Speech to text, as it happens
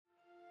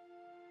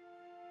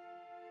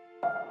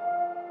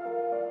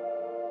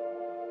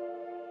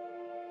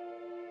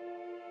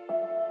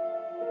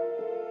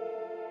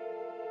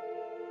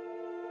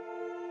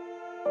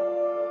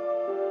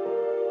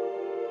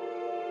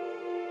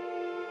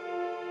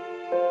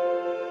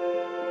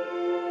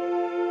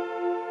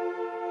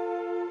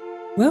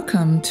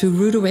Welcome to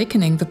Rude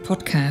Awakening, the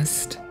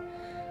podcast.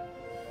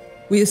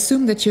 We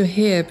assume that you're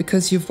here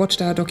because you've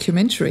watched our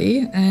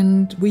documentary,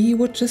 and we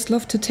would just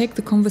love to take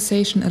the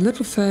conversation a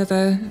little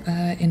further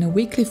in a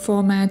weekly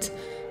format.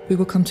 We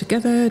will come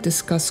together,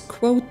 discuss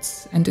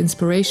quotes and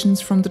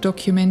inspirations from the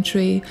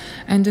documentary,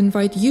 and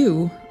invite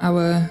you,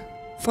 our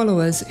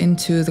followers,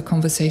 into the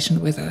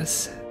conversation with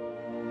us.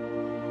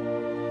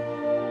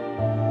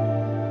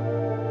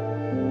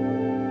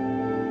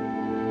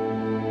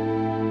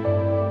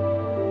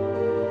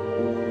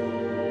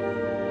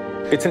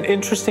 It's an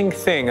interesting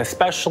thing,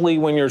 especially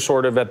when you're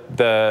sort of at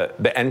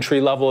the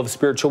entry level of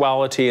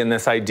spirituality and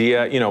this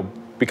idea,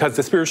 because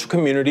the spiritual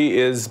community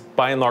is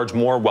by and large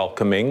more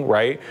welcoming,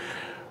 right?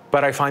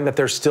 But I find that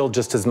there's still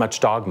just as much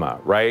dogma,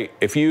 right?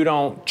 If you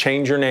don't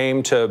change your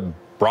name to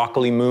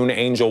Broccoli Moon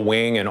Angel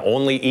Wing and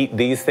only eat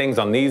these things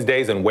on these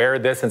days and wear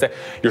this and say,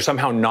 you're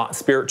somehow not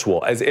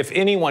spiritual, as if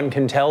anyone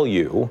can tell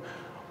you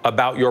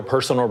about your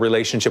personal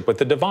relationship with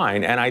the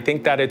divine. And I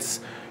think that it's,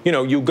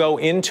 you go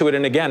into it,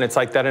 and again, it's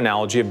like that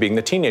analogy of being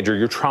the teenager.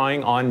 You're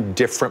trying on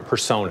different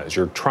personas.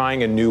 You're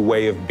trying a new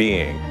way of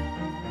being.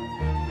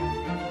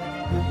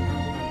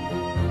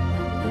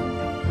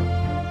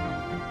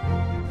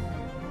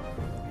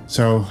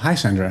 So, hi,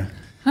 Sandra.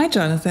 Hi,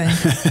 Jonathan.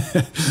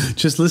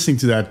 Just listening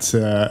to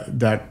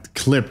that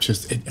clip,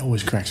 it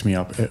always cracks me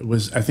up. It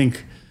was, I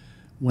think,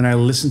 when I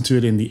listened to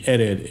it in the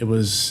edit,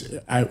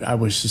 I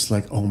was just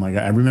like, oh my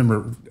God. I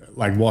remember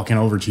like walking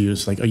over to you.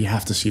 It's like, oh, you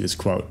have to see this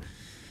quote.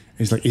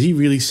 And it's like, is he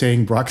really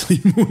saying Broccoli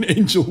Moon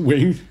Angel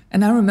Wing?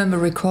 And I remember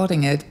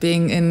recording it,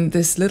 being in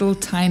this little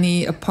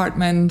tiny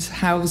apartment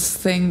house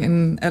thing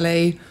in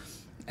LA,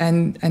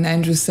 and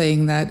Andrew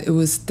saying that. It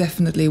was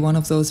definitely one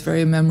of those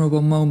very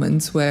memorable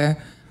moments where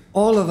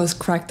all of us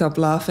cracked up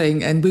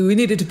laughing, and we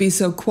needed to be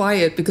so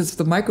quiet because of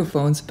the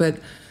microphones, but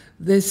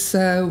this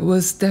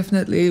was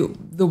definitely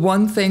the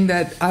one thing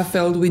that I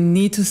felt we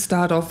need to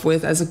start off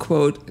with as a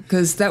quote,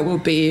 because that will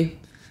be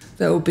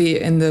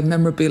in the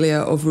memorabilia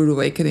of Rude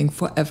Awakening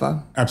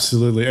forever.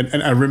 Absolutely,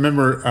 and I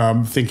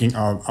remember thinking,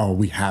 oh,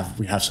 we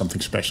have something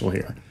special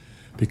here,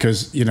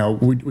 because we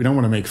don't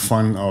want to make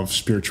fun of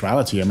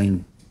spirituality. I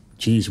mean,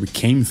 geez, we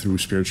came through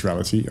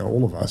spirituality,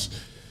 all of us,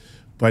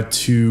 but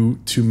to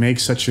make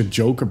such a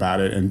joke about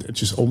it and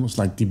just almost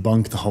like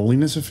debunk the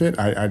holiness of it,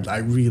 I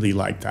really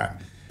like that.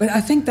 But I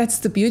think that's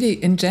the beauty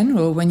in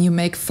general when you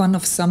make fun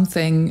of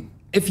something.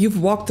 If you've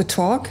walked the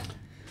talk,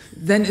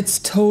 then it's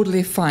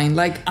totally fine.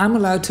 Like, I'm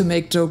allowed to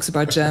make jokes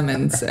about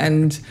Germans,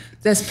 and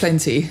there's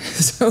plenty.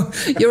 So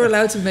you're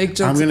allowed to make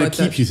jokes about that. I'm going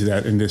to keep you to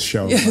that in this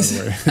show, yes,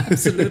 by the way.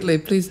 Absolutely.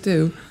 Please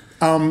do.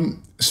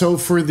 So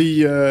for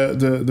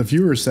the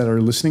viewers that are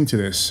listening to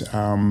this,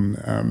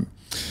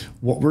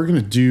 what we're going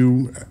to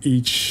do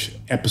each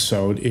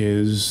episode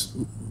is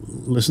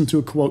listen to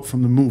a quote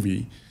from the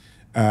movie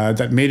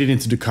that made it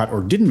into the cut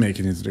or didn't make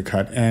it into the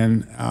cut,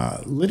 and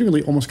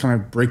literally almost kind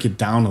of break it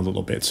down a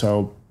little bit.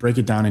 So break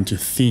it down into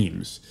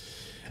themes.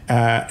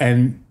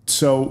 And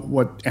so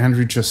what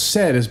Andrew just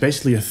said is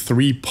basically a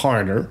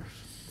 3-parter.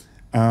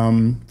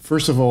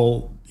 First of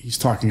all, he's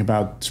talking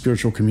about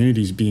spiritual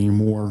communities being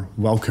more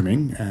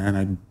welcoming, and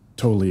I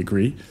totally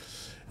agree.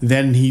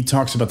 Then he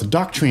talks about the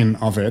doctrine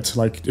of it,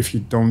 like if you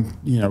don't,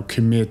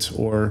 commit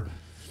or,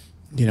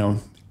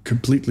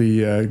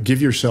 completely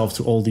give yourself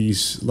to all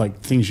these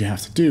like things you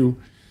have to do,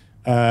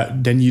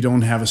 then you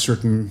don't have a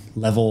certain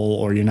level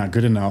or you're not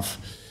good enough.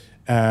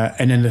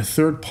 And then the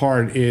third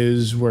part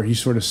is where he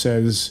sort of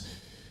says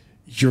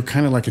you're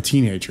kind of like a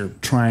teenager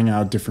trying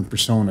out different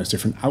personas,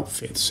 different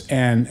outfits.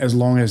 And as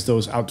long as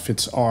those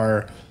outfits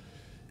are,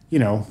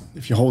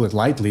 if you hold it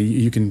lightly,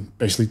 you can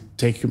basically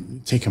take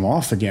them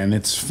off again.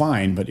 It's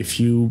fine. But if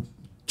you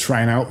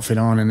try an outfit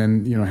on and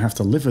then, have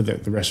to live with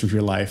it the rest of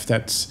your life,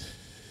 that's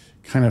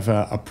kind of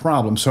a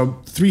problem.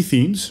 So 3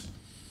 themes.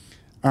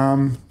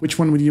 Which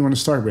one would you want to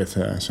start with,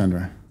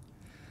 Sandra?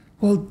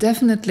 Well,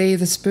 definitely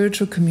the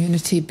spiritual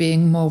community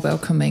being more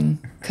welcoming,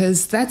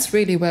 because that's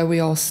really where we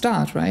all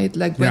start, right?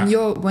 Like when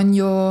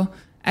you're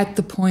at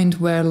the point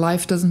where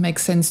life doesn't make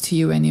sense to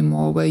you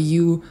anymore, where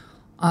you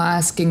are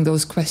asking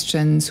those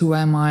questions, who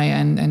am I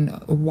and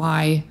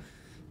why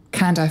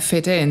can't I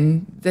fit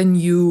in, then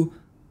you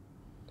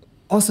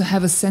also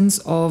have a sense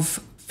of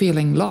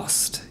feeling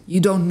lost. You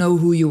don't know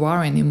who you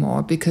are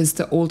anymore because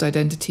the old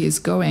identity is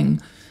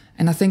going.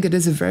 And I think it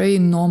is a very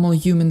normal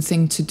human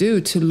thing to do,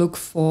 to look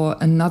for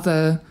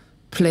another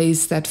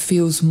place that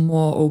feels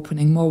more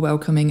opening, more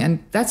welcoming.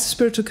 And that's a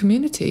spiritual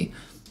community.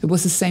 It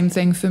was the same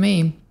thing for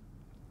me.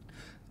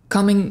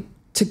 Coming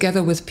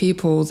together with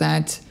people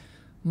that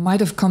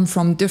might have come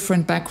from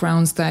different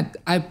backgrounds that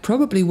I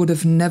probably would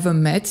have never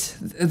met.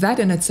 That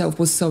in itself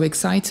was so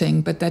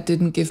exciting, but that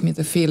didn't give me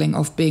the feeling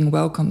of being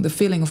welcome. The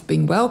feeling of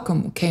being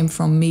welcome came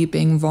from me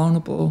being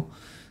vulnerable,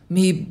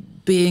 me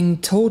being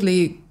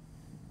totally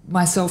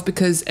myself,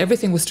 because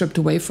everything was stripped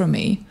away from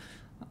me.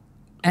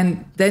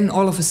 And then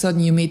all of a sudden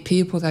you meet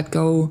people that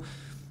go,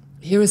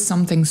 here is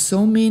something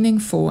so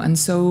meaningful and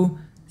so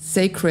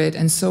sacred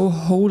and so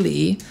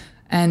holy,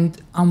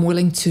 and I'm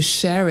willing to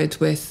share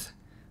it with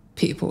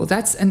people.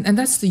 That's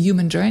the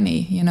human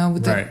journey,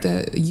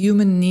 the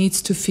human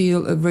needs to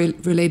feel a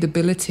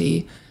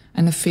relatability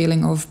and a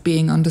feeling of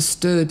being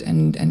understood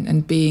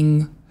and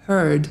being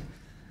heard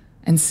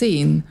and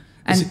seen.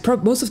 And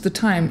most of the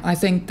time, I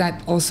think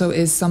that also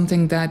is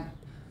something that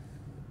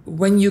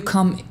when you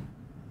come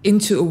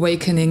into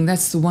awakening,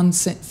 that's the one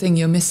thing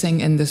you're missing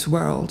in this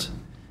world.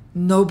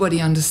 Nobody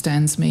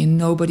understands me.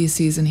 Nobody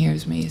sees and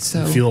hears me.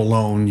 So you feel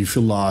alone. You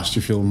feel lost.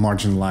 You feel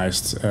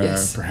marginalized.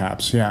 Yes.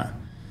 Perhaps. Yeah.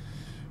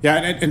 Yeah.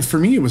 And for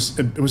me, it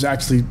was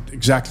actually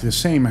exactly the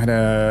same. I had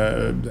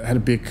a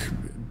big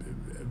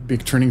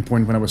turning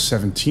point when I was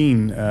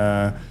 17,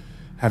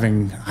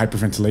 having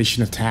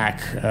hyperventilation attack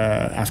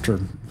after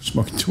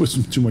smoking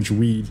too much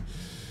weed,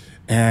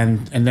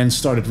 and then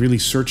started really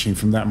searching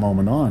from that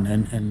moment on,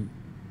 and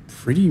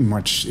pretty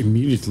much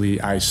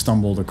immediately I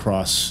stumbled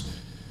across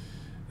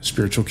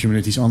spiritual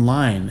communities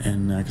online,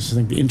 and because I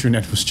think the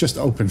internet was just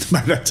opened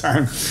by that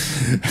time.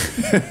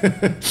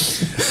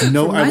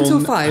 No, From 9 to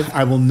 5.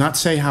 I will not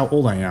say how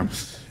old I am.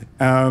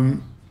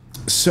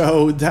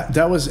 So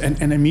that was,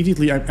 and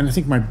immediately, and I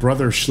think my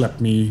brother schlepped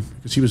me,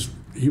 because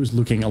he was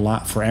looking a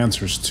lot for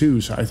answers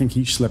too. So I think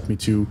he schlepped me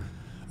to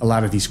a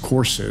lot of these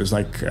courses,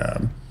 like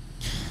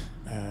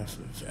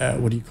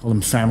what do you call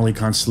them? Family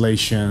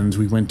constellations.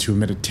 We went to a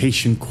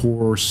meditation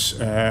course,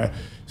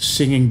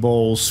 singing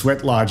bowls,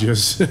 sweat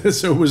lodges.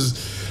 So it was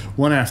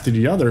one after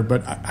the other.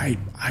 But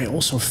I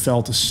also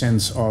felt a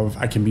sense of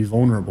I can be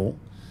vulnerable.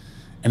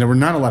 And there were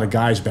not a lot of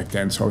guys back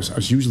then. So I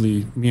was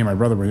usually, me and my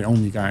brother were the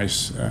only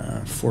guys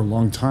for a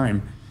long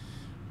time.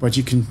 But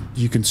you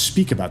can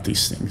speak about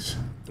these things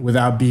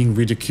without being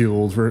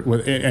ridiculed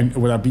and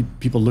without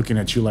people looking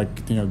at you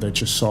like, they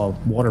just saw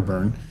water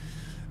burn.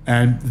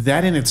 And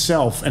that in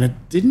itself, and it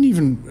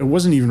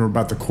wasn't even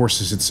about the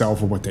courses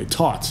itself or what they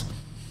taught.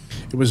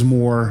 It was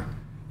more,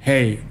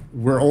 hey,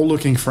 we're all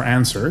looking for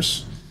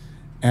answers.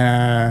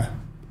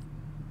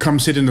 Come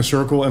sit in the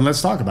circle and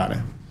let's talk about it.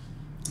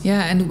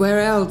 Yeah, and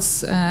where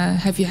else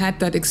have you had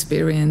that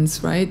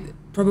experience, right?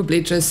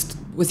 Probably just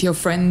with your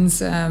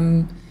friends,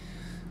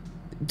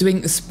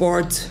 doing a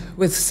sport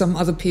with some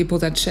other people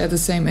that share the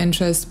same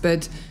interest,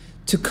 but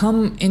to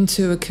come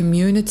into a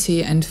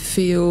community and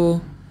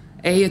feel,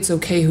 it's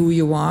okay who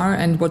you are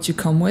and what you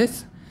come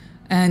with,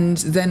 and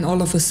then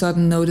all of a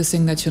sudden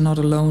noticing that you're not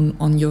alone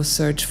on your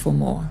search for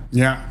more.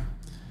 Yeah.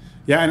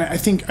 Yeah, and I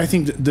think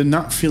the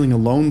not feeling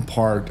alone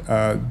part,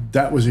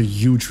 that was a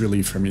huge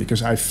relief for me,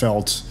 because I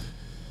felt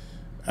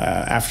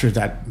after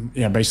that,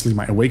 basically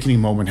my awakening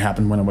moment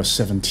happened when I was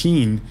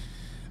 17.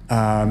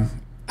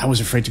 I was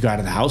afraid to go out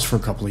of the house for a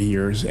couple of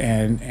years,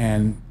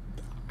 and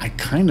I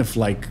kind of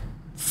like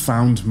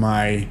found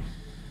my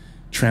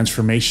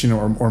transformation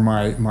or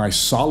my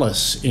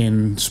solace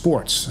in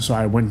sports. So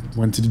I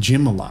went to the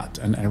gym a lot,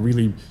 and I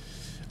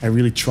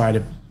really try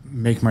to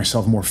make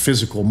myself more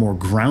physical, more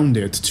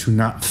grounded, to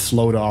not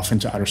float off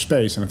into outer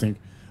space. And I think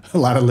a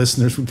lot of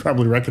listeners would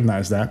probably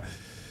recognize that.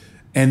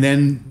 And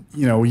then,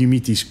 you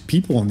meet these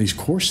people in these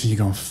courses and you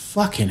go,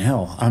 fucking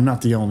hell, I'm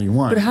not the only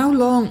one. But how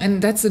long,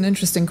 and that's an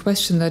interesting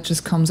question that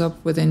just comes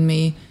up within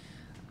me.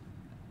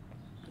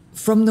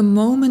 From the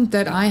moment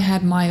that I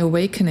had my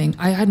awakening,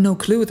 I had no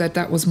clue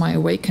that was my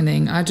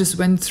awakening. I just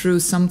went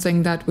through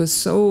something that was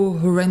so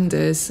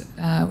horrendous,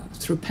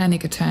 through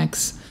panic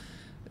attacks,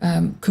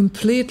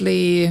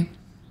 completely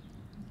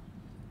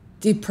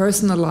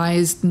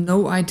depersonalized,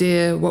 no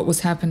idea what was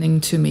happening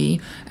to me.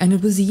 And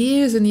it was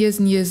years and years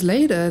and years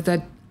later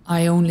that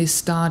I only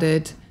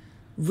started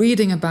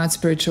reading about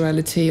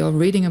spirituality or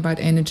reading about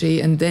energy.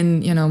 And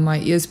then, my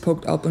ears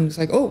poked up and was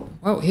like, oh,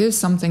 wow, here's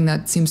something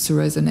that seems to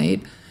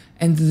resonate.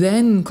 And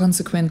then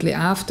consequently,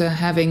 after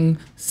having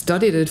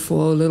studied it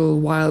for a little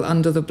while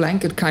under the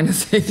blanket kind of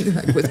thing,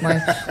 like with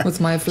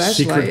my flashlight.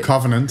 Secret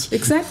covenant.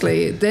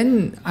 Exactly.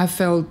 Then I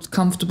felt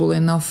comfortable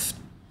enough,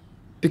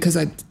 because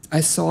I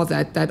saw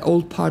that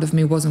old part of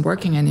me wasn't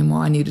working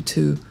anymore. I needed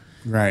to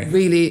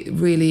really,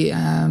 really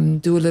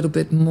do a little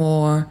bit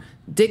more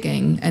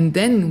digging. And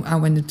then I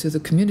went into the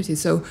community.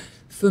 So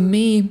for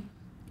me,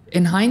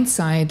 in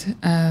hindsight,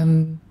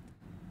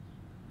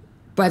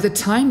 by the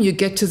time you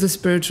get to the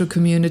spiritual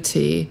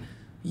community,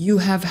 you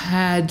have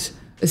had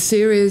a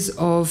series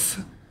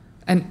of,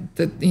 and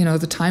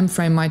the time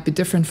frame might be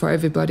different for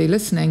everybody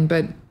listening,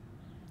 but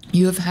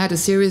you have had a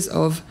series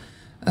of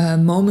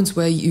moments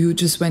where you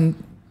just went,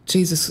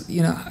 Jesus,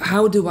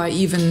 how do I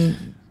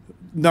even...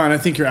 No, and I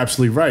think you're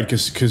absolutely right,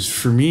 because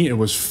for me, it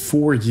was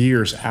 4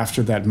 years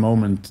after that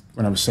moment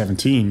when I was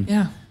 17.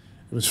 Yeah.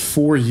 It was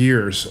 4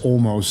 years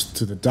almost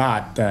to the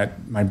dot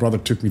that my brother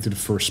took me to the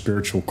first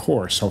spiritual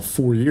course. So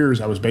 4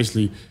 years, I was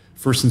basically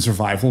first in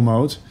survival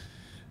mode.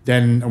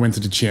 Then I went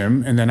to the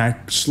gym, and then I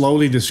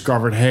slowly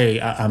discovered,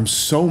 hey, I'm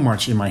so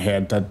much in my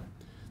head that,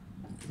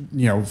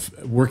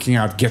 working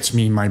out gets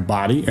me in my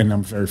body, and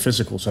I'm very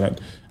physical, so that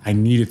I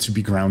needed to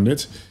be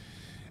grounded.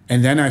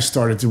 And then I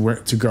started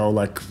to go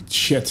like,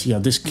 shit,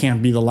 this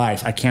can't be the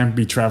life. I can't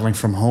be traveling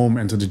from home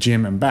and to the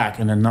gym and back,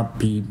 and then not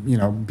be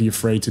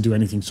afraid to do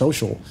anything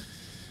social.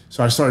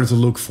 So I started to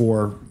look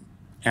for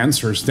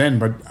answers then,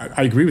 but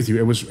I agree with you.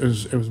 It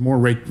was more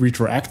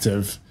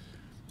retroactive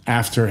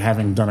after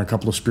having done a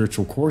couple of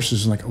spiritual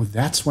courses, and like, oh,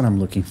 that's what I'm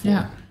looking for.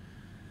 Yeah.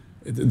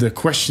 The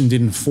question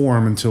didn't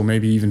form until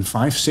maybe even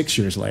 5-6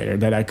 years later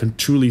that I could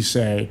truly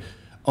say,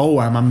 oh,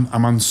 I'm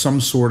on some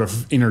sort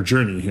of inner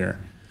journey here.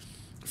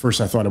 First,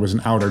 I thought it was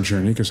an outer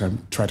journey because I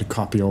tried to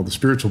copy all the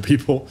spiritual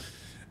people.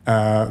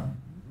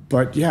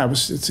 But yeah,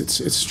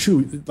 it's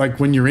true. Like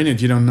when you're in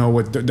it, you don't know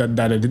what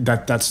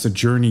that's the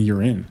journey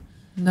you're in.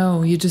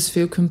 No, you just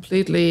feel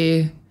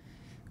completely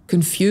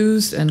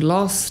confused and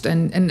lost.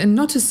 And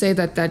not to say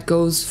that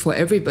goes for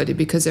everybody,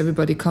 because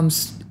everybody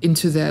comes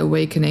into their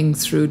awakening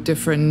through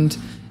different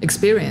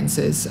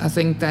experiences. I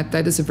think that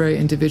is a very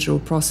individual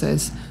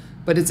process.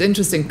 But it's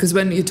interesting because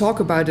when you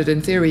talk about it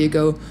in theory, you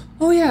go,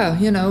 oh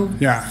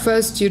yeah,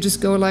 first you just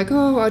go like,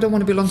 oh, I don't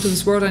want to belong to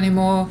this world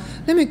anymore.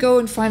 Let me go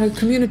and find a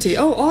community.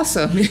 Oh,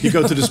 awesome. You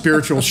go to the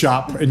spiritual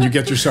shop and you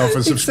get yourself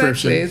a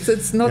subscription. Exactly.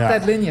 It's not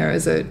that linear,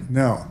 is it?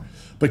 No.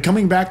 But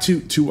coming back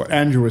to what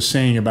Andrew was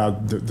saying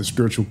about the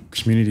spiritual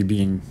community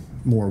being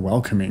more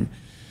welcoming,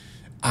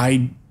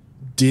 I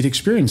did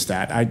experience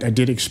that. I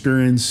did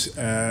experience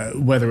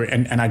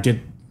and I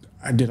did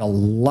a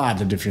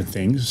lot of different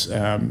things.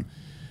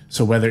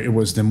 So whether it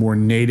was the more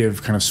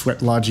native kind of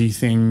sweat lodgy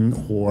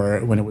thing, or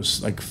when it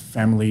was like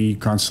family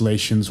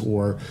constellations,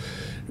 or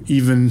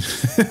even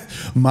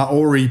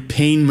Maori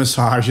pain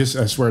massages,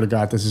 I swear to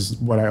God, this is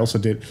what I also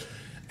did.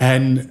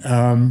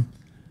 And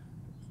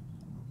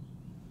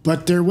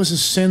but there was a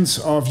sense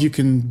of you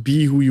can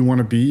be who you want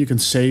to be, you can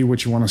say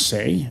what you want to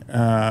say,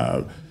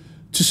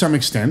 to some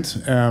extent.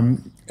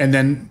 And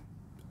then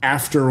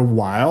after a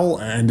while,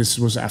 and this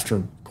was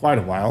after quite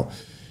a while,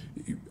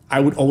 I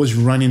would always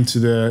run into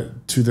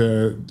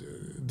the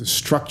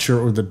structure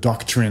or the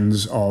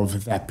doctrines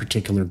of that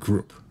particular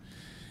group.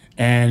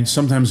 And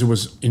sometimes it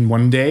was in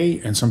one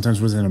day, and sometimes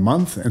it was in a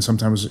month, and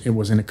sometimes it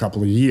was in a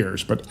couple of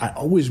years. But I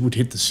always would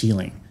hit the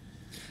ceiling.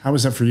 How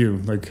was that for you?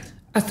 Like,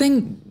 I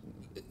think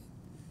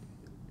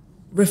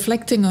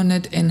reflecting on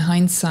it in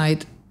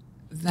hindsight,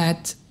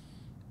 that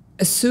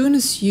as soon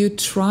as you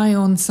try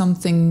on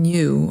something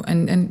new,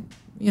 and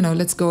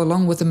let's go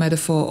along with the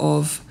metaphor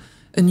of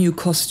a new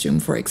costume,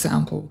 for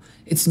example.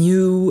 It's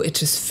new, it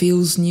just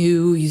feels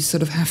new. You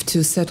sort of have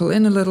to settle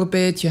in a little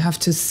bit. You have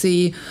to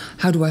see,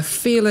 how do I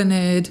feel in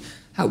it?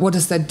 What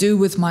does that do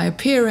with my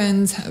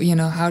appearance?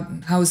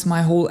 How is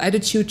my whole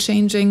attitude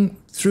changing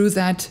through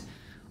that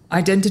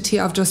identity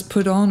I've just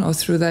put on, or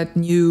through that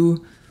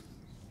new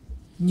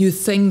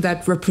thing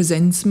that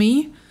represents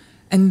me?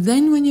 And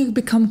then when you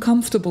become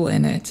comfortable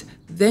in it,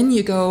 then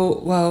you go,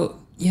 well,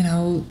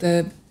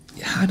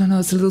 I don't know,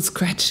 it's a little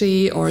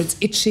scratchy or it's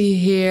itchy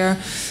here.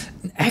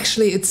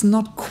 Actually, it's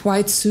not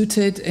quite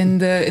suited in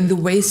the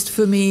waist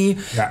for me,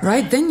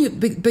 right? Then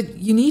but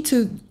you need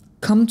to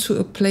come to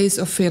a place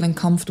of feeling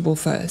comfortable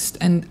first,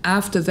 and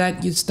after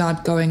that, you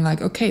start going like,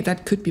 okay,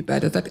 that could be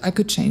better. That I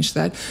could change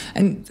that,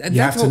 and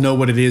you have to know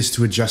what it is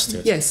to adjust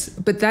it. Yes,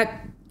 but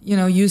that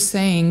you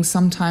saying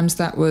sometimes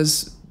that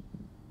was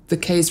the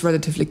case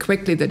relatively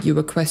quickly, that you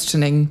were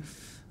questioning,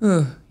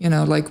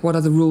 like what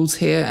are the rules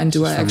here, and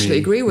do I actually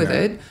agree with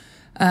it?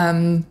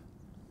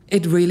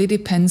 It really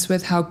depends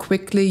with how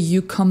quickly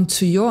you come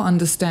to your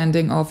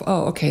understanding of,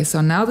 oh, okay, so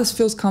now this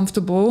feels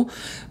comfortable,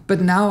 but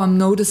now I'm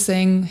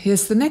noticing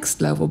here's the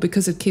next level,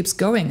 because it keeps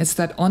going. It's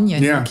that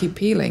onion you keep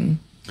peeling.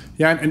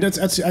 Yeah, and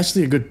that's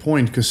actually a good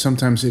point, because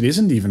sometimes it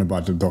isn't even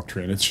about the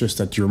doctrine. It's just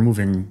that you're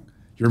moving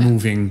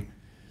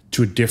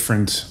to a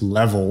different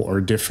level or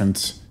a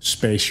different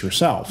space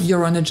yourself.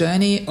 You're on a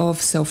journey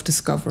of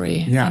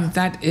self-discovery, and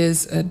that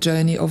is a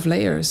journey of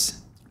layers.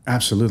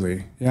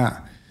 Absolutely,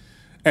 yeah.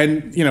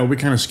 And, we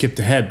kind of skipped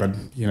ahead, but,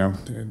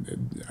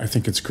 I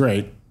think it's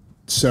great.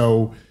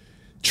 So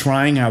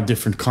trying out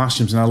different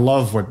costumes. And I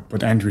love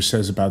what Andrew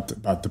says about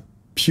the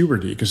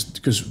puberty,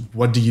 because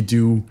what do you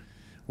do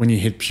when you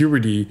hit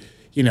puberty?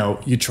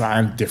 You try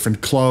on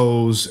different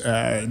clothes.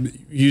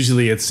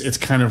 Usually it's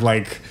kind of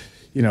like,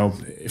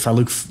 if I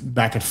look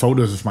back at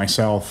photos of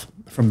myself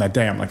from that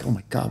day, I'm like, oh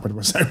my God, what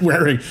was I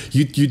wearing?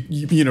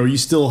 You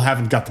still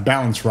haven't got the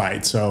balance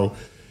right. So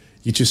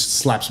you just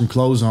slap some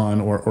clothes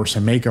on or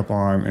some makeup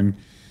on, and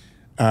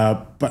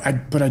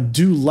but I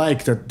do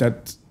like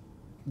that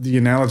the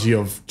analogy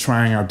of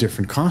trying out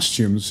different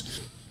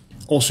costumes.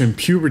 Also in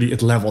puberty,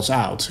 it levels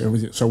out.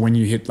 So when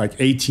you hit like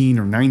 18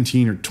 or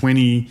 19 or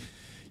 20,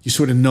 you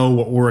sort of know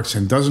what works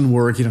and doesn't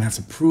work. You don't have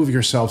to prove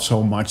yourself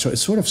so much. So it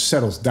sort of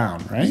settles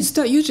down, right?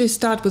 You usually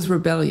start with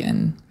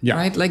rebellion,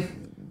 right? Like,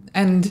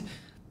 and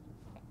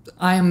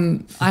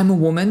I'm a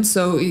woman,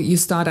 so you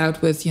start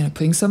out with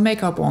putting some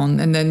makeup on,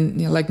 and then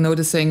like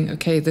noticing,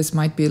 okay, this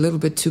might be a little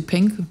bit too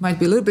pink, might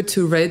be a little bit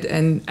too red,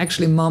 and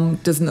actually mom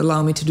doesn't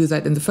allow me to do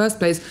that in the first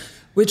place,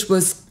 which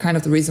was kind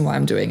of the reason why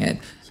I'm doing it.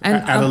 And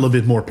add a little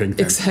bit more pink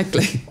then.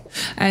 Exactly.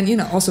 And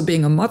also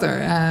being a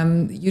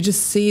mother, you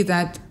just see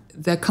that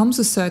there comes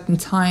a certain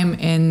time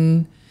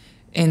in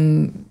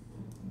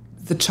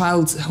the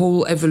child's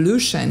whole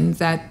evolution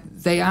that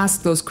they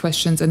ask those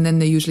questions, and then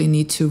they usually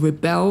need to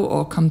rebel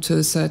or come to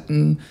a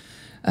certain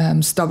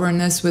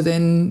stubbornness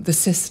within the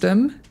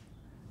system.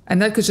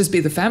 And that could just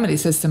be the family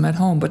system at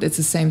home, but it's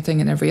the same thing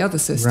in every other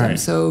system. Right.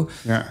 So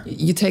Yeah.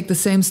 you take the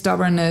same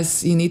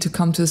stubbornness, you need to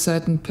come to a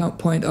certain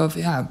point of,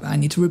 I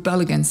need to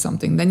rebel against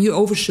something. Then you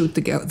overshoot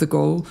the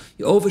goal,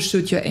 you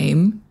overshoot your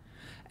aim,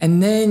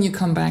 and then you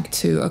come back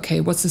to,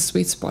 okay, what's the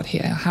sweet spot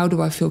here? How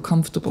do I feel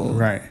comfortable?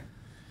 Right.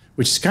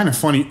 Which is kind of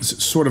funny,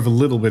 it's sort of a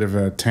little bit of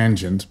a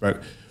tangent,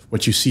 but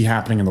what you see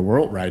happening in the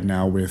world right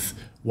now with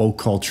woke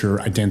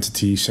culture,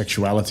 identity,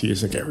 sexuality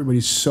is like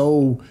everybody's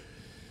so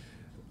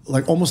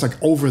like almost like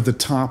over the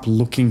top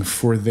looking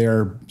for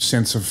their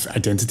sense of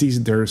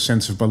identities, their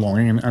sense of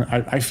belonging. And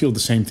I feel the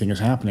same thing is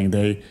happening.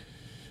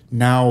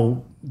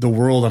 Now the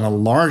world on a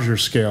larger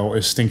scale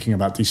is thinking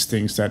about these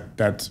things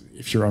that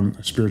if you're on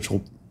a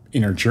spiritual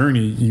inner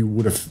journey, you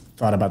would have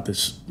thought about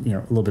this, a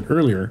little bit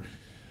earlier.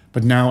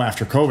 But now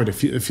after COVID,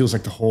 it feels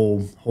like the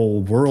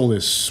whole world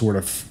is sort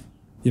of,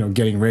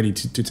 getting ready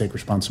to take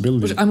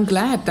responsibility. Which I'm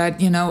glad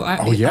that,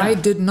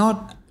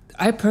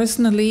 I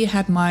personally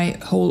had my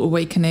whole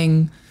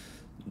awakening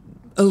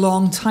a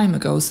long time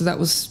ago. So that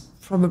was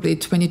probably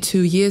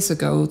 22 years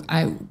ago.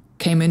 I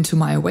came into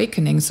my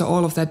awakening. So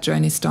all of that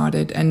journey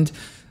started, and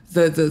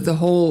the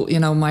whole,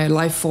 my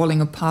life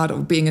falling apart or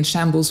being in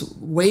shambles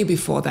way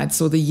before that.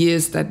 So the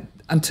years that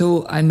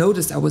until I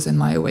noticed I was in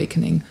my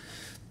awakening,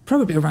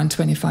 probably around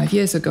 25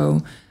 years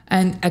ago.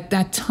 And at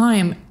that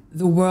time,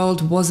 the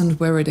world wasn't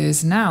where it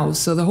is now.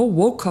 So the whole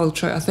woke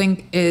culture, I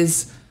think,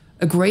 is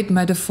a great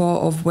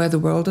metaphor of where the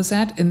world is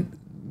at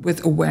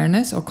with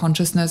awareness or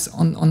consciousness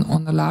on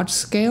a large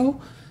scale,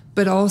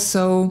 but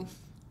also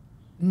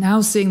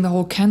now seeing the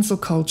whole cancel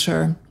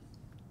culture,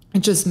 it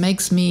just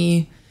makes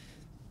me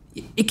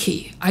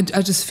icky. I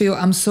just feel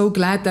I'm so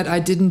glad that I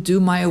didn't do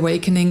my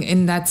awakening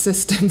in that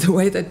system the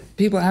way that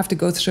people have to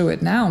go through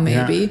it now,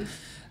 maybe,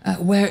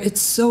 where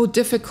it's so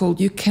difficult.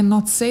 You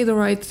cannot say the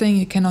right thing.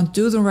 You cannot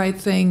do the right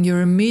thing.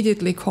 You're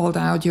immediately called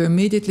out. You're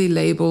immediately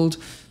labeled.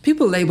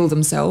 People label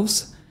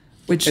themselves,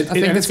 which I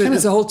think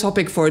is a whole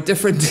topic for a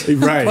different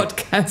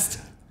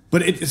podcast.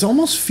 But it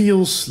almost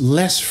feels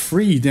less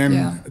free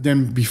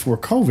than before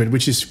COVID,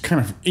 which is kind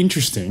of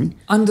interesting.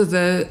 Under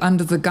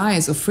the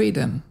guise of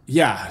freedom.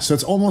 Yeah, so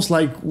it's almost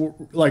like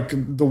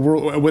the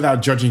world,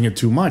 without judging it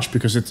too much,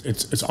 because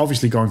it's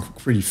obviously going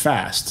pretty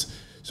fast.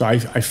 So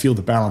I feel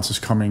the balance is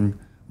coming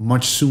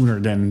much sooner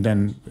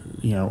than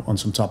on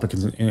some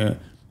topics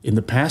in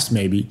the past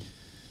maybe.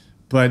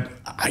 But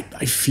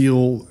I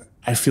feel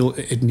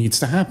it needs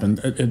to happen.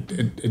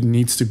 It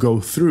needs to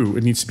go through.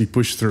 It needs to be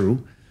pushed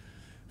through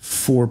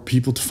for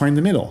people to find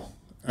the middle,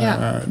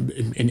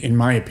 in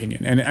my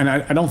opinion. And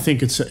I don't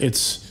think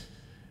it's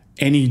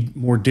any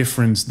more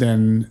different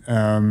than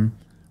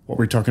what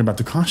we're talking about,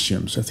 the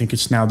costumes. I think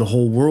it's now the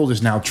whole world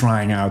is now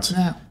trying out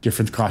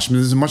different costumes.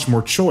 There's much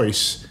more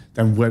choice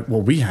than what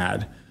we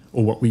had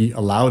or what we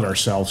allowed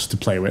ourselves to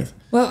play with.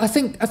 Well, I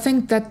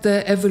think that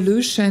the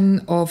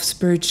evolution of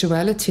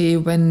spirituality,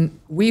 when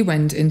we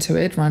went into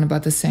it around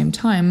about the same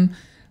time,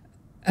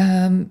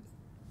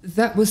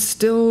 that was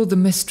still the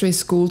mystery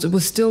schools. It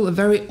was still a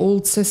very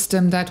old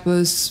system that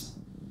was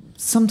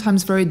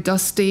sometimes very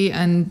dusty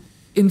and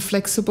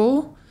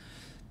inflexible.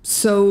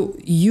 So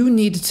you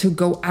needed to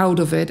go out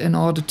of it in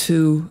order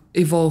to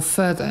evolve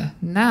further.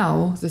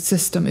 Now the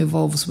system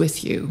evolves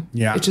with you.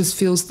 Yeah. It just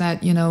feels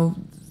that,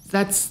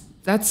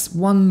 that's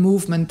one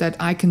movement that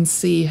I can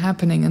see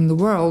happening in the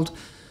world,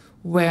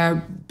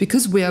 where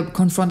because we are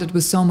confronted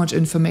with so much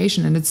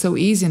information, and it's so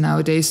easy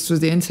nowadays through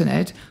the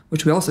internet,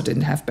 which we also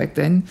didn't have back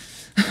then,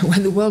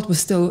 when the world was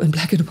still in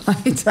black and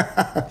white.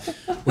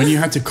 When you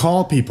had to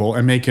call people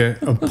and make an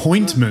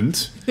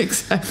appointment.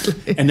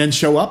 Exactly. And then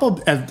show up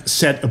at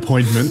said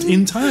appointment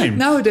in time.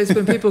 Nowadays,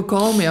 when people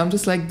call me, I'm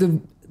just like,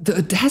 the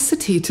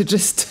audacity to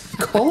just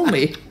call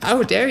me.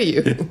 How dare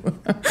you?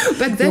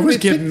 Back then, you always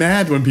get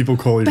mad when people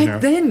call you now.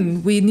 Back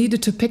then, we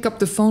needed to pick up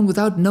the phone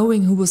without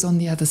knowing who was on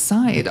the other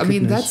side. I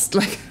mean, that's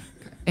like...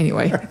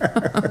 Anyway.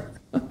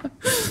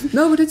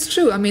 No, but it's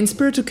true. I mean,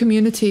 spiritual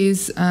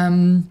communities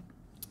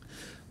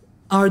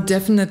are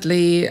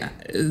definitely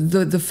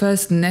the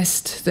first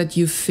nest that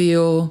you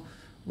feel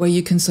where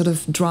you can sort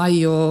of dry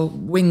your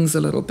wings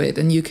a little bit,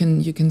 and you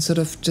can sort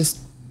of just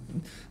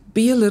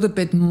be a little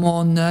bit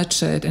more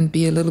nurtured and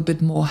be a little bit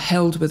more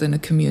held within a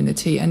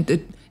community. And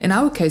in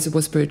our case, it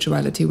was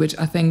spirituality, which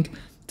I think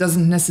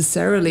doesn't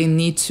necessarily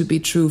need to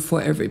be true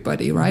for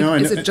everybody, right? No,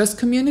 Is it just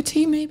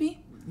community, maybe?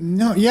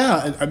 No,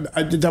 yeah.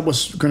 That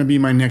was going to be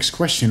my next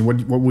question.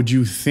 What would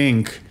you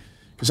think?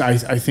 Because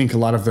I think a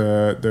lot of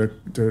the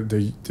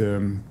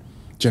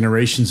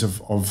generations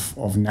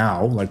of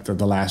now, like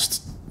the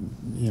last,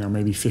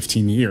 maybe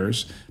 15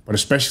 years, but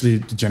especially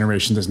the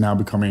generation that's now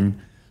becoming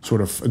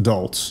sort of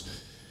adults,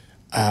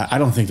 I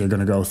don't think they're going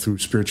to go through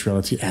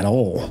spirituality at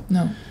all.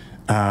 No.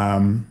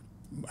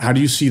 How do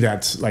you see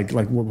that? Like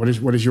what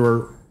is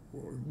your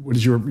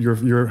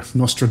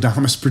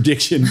Nostradamus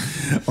prediction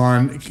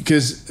on,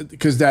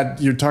 because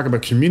that you're talking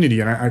about community,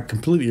 and I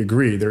completely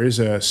agree. There is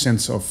a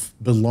sense of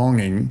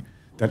belonging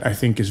that I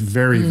think is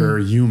very,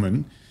 very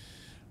human.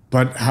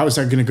 But how is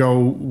that going to go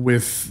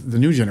with the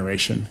new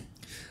generation?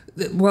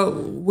 Well,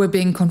 we're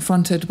being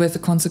confronted with the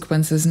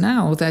consequences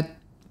now that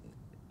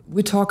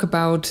we talk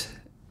about.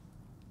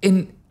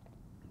 In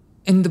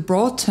the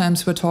broad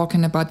terms, we're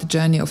talking about the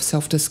journey of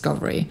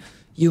self-discovery.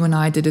 You and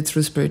I did it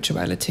through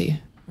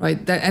spirituality,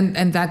 right?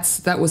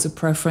 That was a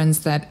preference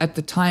that at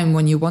the time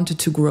when you wanted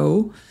to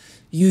grow,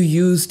 you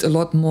used a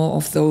lot more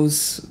of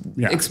those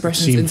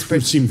expressions.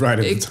 It seemed right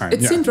at the time.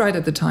 It seemed right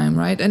at the time,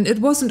 right? And it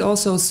wasn't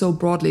also so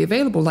broadly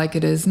available like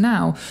it is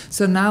now.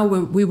 So now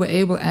we were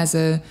able as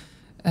a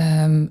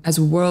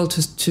world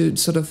to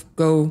sort of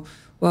go,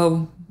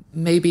 well,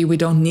 maybe we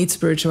don't need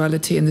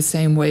spirituality in the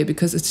same way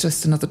because it's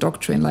just another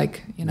doctrine,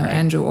 like right.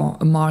 Andrew or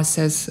Amar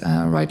says,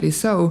 rightly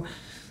so.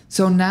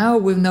 So now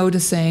we're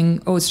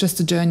noticing, it's just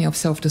a journey of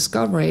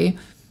self-discovery,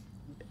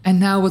 and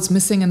now what's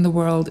missing in the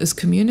world is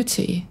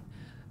community.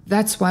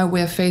 That's why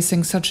we're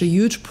facing such a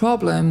huge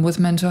problem with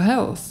mental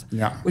health,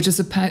 which is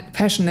a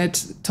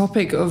passionate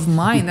topic of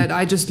mine that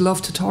I just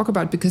love to talk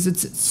about because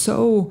it's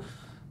so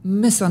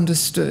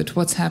misunderstood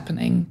what's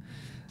happening.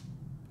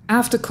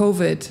 After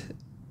COVID,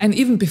 and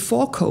even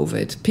before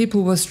COVID,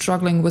 people were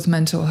struggling with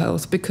mental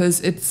health because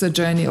it's a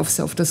journey of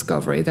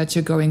self-discovery that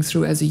you're going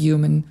through as a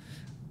human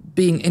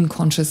being in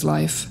conscious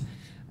life.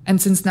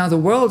 And since now the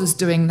world is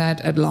doing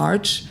that at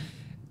large,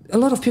 a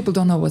lot of people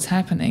don't know what's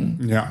happening.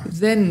 Yeah.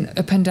 Then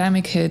a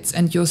pandemic hits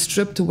and you're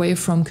stripped away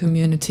from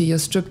community, you're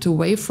stripped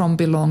away from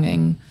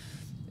belonging.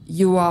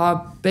 You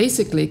are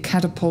basically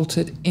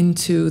catapulted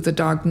into the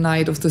dark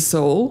night of the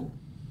soul,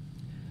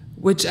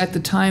 which at the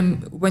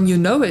time, when you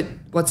know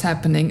what's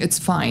happening, it's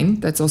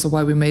fine. That's also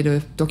why we made a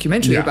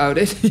documentary about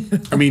it.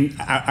 I mean,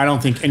 I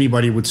don't think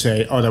anybody would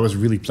say, that was a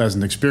really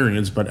pleasant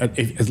experience. But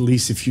at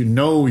least if you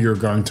know you're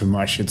going to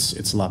mush,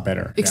 it's a lot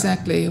better.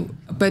 Exactly. Yeah.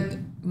 But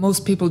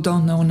most people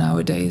don't know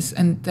nowadays,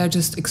 and they're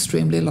just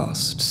extremely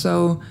lost.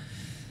 So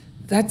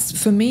that's,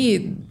 for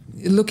me,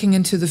 looking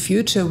into the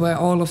future where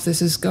all of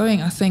this is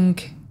going, I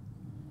think...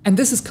 And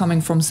this is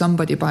coming from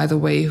somebody, by the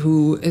way,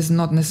 who is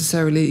not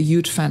necessarily a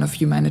huge fan of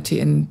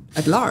humanity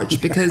at large,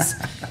 because,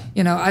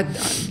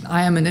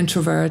 I am an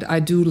introvert.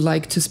 I do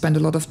like to spend a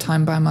lot of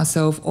time by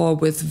myself or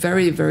with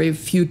very, very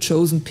few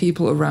chosen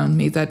people around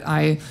me that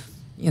I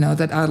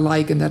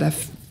like and that I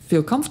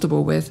feel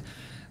comfortable with.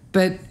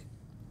 But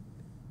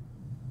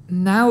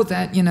now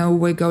that,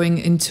 we're going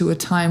into a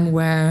time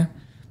where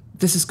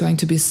this is going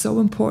to be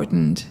so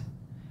important,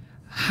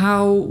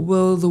 how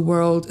will the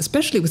world,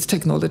 especially with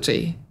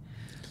technology,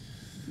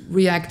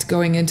 react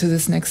going into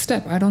this next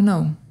step? I don't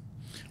know.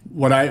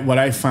 What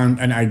I found,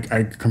 and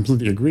I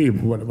completely agree,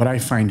 what I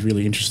find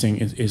really interesting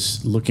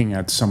is looking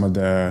at some of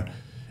the,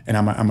 and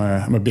I'm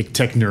a big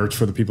tech nerd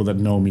for the people that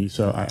know me,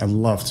 so I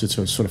love to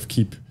sort of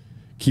keep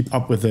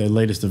up with the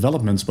latest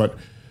developments. But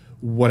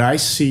what I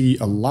see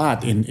a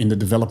lot in the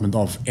development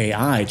of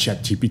AI,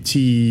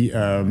 ChatGPT,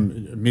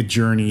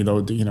 Midjourney,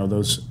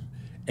 those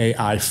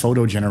AI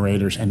photo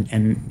generators,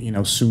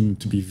 and soon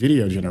to be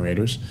video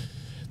generators,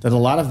 that a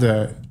lot of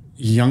the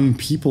young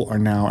people are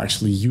now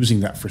actually using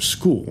that for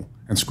school,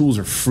 and schools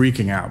are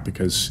freaking out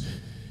because,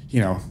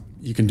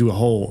 you can do a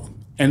whole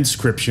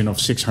inscription of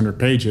 600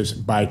 pages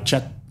by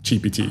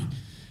ChatGPT,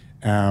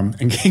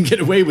 and can get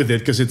away with it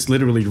because it's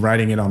literally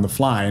writing it on the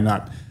fly and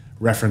not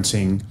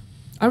referencing.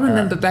 I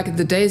remember back in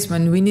the days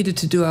when we needed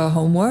to do our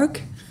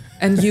homework,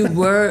 and you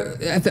were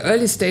at the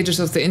early stages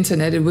of the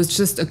internet. It was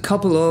just a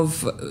couple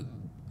of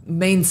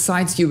main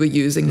sites you were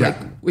using,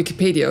 like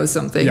Wikipedia or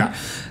something. Yeah.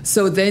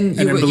 So then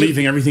you were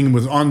believing everything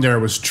was on there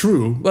was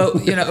true. Well,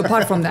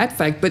 apart from that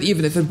fact, but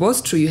even if it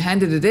was true, you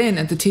handed it in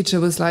and the teacher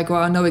was like,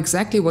 well, I know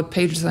exactly what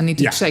pages I need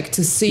to check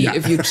to see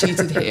if you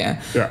cheated here.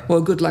 Yeah.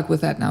 Well, good luck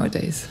with that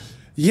nowadays.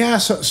 Yeah,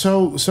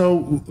 so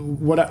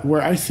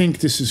where I think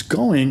this is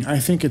going, I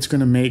think it's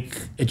going to make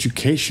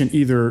education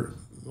either,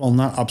 well,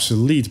 not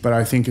obsolete, but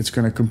I think it's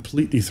going to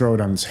completely throw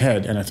it on its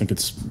head, and I think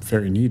it's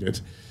very needed,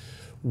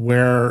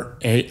 where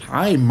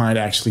AI might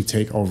actually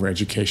take over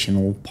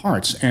educational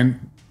parts.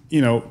 And,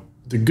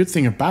 the good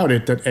thing about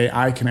it, that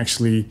AI can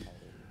actually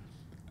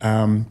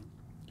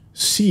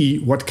see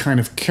what kind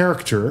of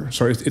character,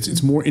 so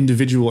it's more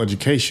individual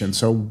education.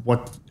 So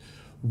what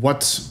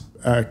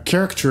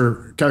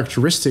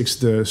characteristics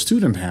the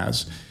student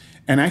has,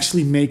 and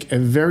actually make a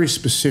very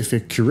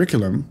specific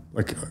curriculum,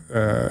 like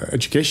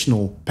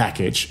educational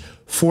package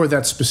for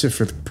that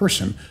specific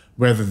person,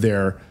 whether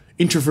they're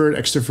introvert,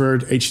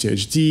 extrovert,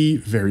 HDHD,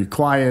 very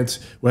quiet,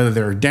 whether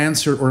they're a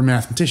dancer or a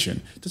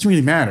mathematician. It doesn't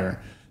really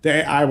matter.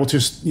 The AI will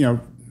just,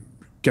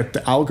 get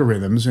the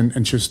algorithms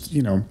and just,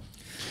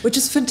 Which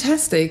is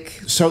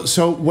fantastic.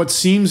 So what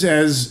seems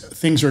as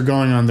things are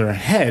going on their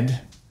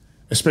head,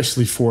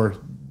 especially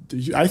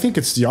I think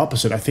it's the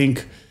opposite. I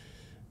think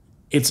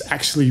it's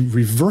actually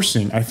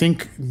reversing. I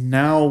think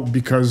now,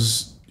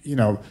 because,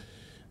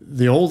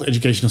 the old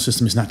educational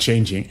system is not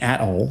changing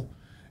at all.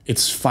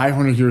 It's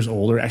 500 years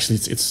older. Actually,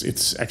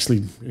 it's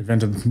actually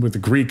invented with the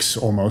Greeks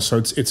almost. So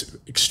it's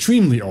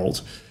extremely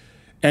old,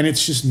 and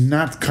it's just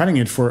not cutting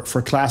it for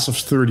a class of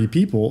 30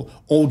 people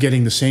all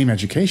getting the same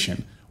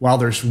education. while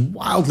there's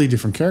wildly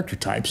different character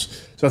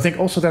types. So I think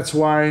also that's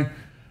why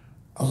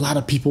a lot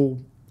of people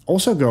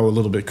also go a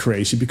little bit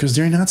crazy, because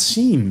they're not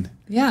seen.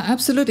 Yeah,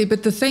 absolutely.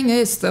 But the thing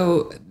is,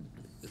 though,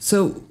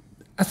 so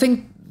I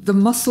think the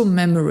muscle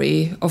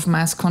memory of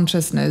mass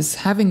consciousness,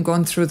 having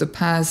gone through the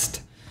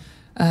past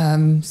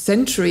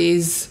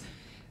centuries,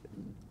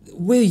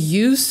 we're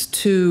used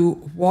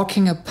to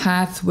walking a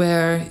path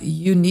where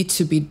you need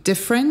to be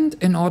different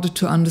in order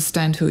to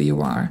understand who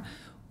you are.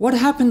 What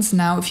happens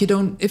now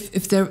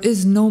if there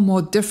is no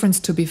more difference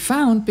to be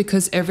found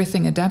because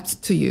everything adapts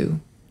to you?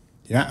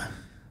 Yeah.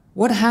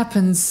 What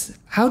happens?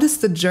 How does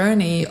the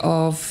journey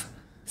of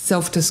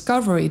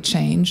self-discovery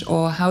change,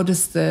 or how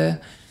does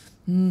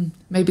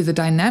maybe the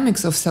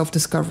dynamics of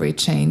self-discovery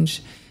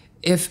change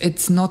if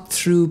it's not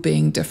through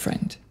being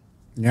different?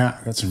 Yeah,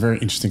 that's a very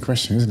interesting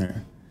question, isn't it?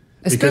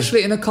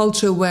 Especially in a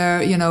culture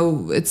where,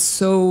 it's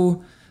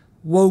so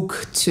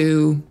woke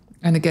to,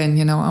 and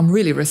again, I'm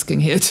really risking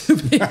here to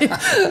be,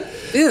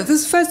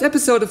 this first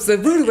episode of the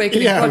Rude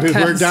Awakening podcast.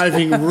 Yeah, we're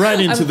diving right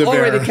into the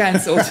bear. I'm already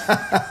cancelled.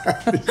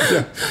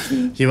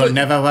 You will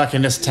never work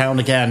in this town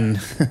again.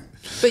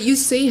 But you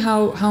see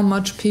how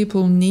much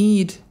people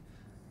need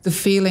the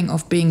feeling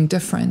of being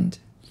different.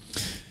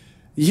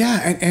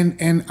 Yeah,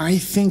 and I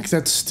think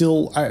that's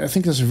still, I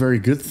think that's a very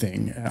good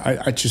thing.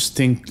 I just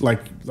think,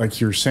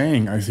 like you're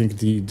saying, I think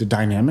the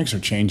dynamics are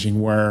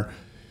changing where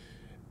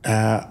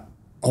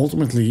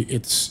ultimately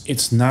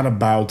it's not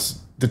about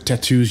the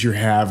tattoos you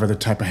have or the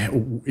type of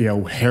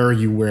hair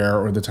you wear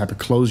or the type of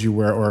clothes you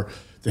wear or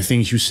the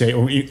things you say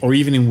or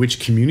even in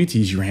which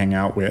communities you hang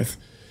out with.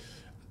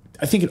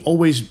 I think it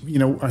always,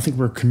 I think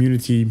we're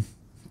community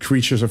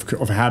creatures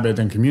of habit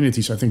and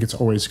community, so I think it's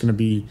always going to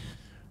be...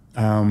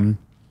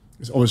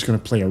 is always going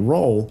to play a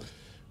role.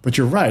 But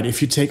you're right.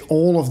 If you take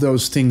all of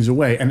those things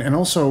away, and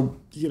also,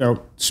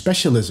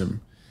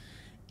 specialism,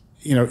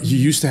 you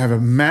used to have a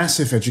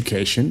massive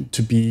education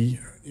to be,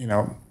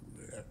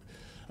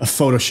 a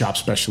Photoshop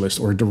specialist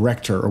or a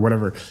director or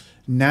whatever.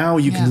 Now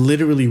you can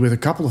literally, with a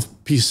couple of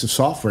pieces of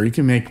software, you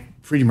can make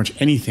pretty much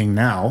anything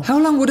now. How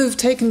long would it have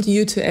taken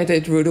you to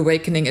edit Rude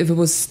Awakening if it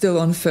was still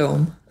on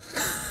film?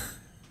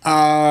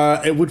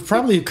 It would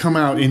probably come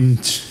out in...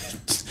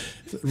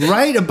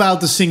 right about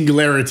the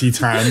singularity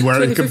time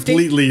where it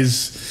completely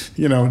is,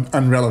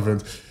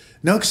 unrelevant.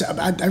 No, because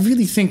I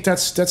really think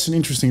that's an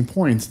interesting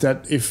point,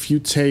 that if you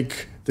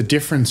take the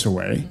difference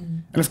away,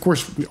 and of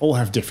course we all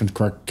have different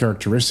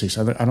characteristics.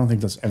 I don't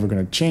think that's ever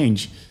going to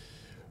change.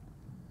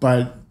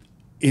 But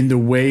in the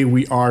way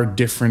we are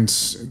different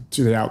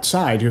to the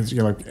outside,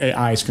 like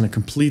AI is going to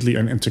completely,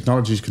 and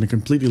technology is going to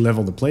completely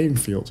level the playing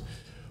field.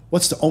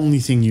 What's the only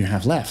thing you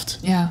have left?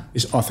 Yeah.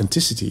 Is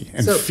authenticity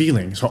and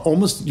feeling. So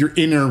almost your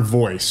inner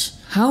voice.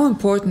 How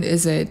important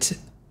is it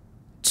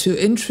to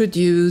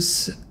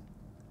introduce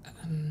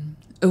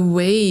a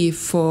way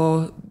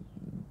for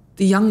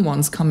the young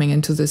ones coming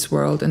into this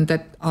world and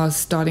that are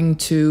starting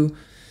to,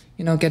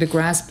 get a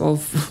grasp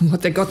of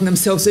what they've gotten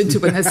themselves into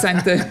when they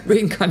signed the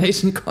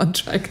reincarnation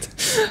contract?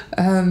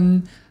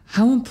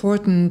 How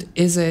important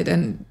is it?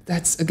 And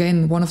that's,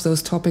 again, one of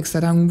those topics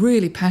that I'm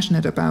really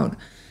passionate about,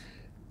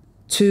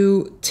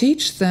 to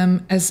teach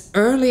them as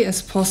early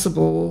as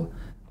possible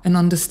an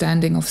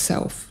understanding of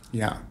self.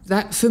 Yeah.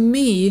 That, for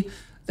me,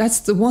 that's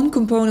the one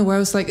component where I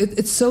was like,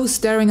 it's so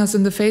staring us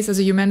in the face as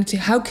a humanity.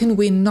 How can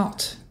we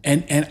not?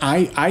 And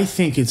I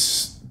think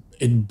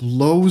it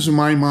blows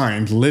my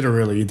mind,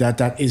 literally,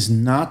 that is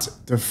not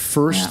the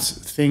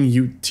first thing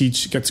you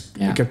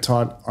get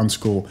taught on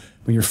school.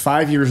 When you're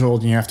 5 years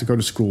old and you have to go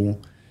to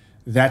school,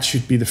 that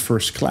should be the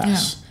first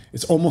class. Yeah.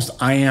 It's almost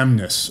I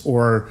amness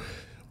or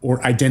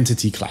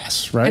identity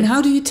class, right? And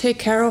how do you take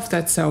care of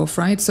that self,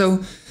 right?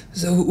 So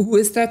who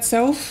is that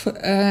self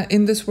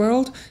in this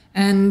world?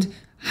 And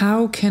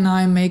how can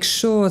I make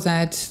sure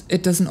that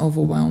it doesn't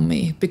overwhelm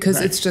me? Because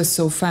it's just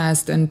so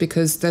fast, and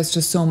because there's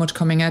just so much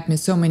coming at me,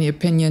 so many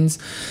opinions,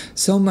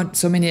 so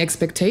many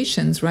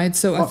expectations, right?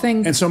 So I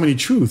think... And so many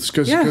truths,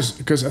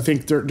 because I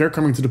think they're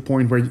coming to the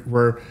point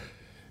where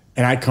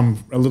and I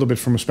come a little bit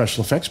from a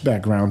special effects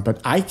background, but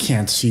I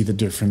can't see the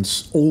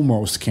difference,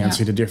 almost can't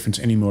see the difference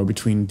anymore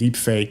between deep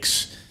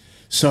fakes.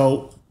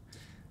 So...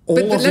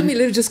 But let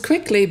me just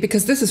quickly,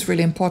 because this is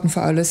really important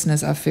for our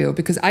listeners, I feel,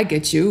 because I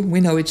get you. We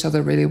know each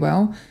other really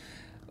well.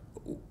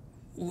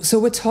 So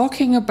we're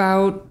talking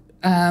about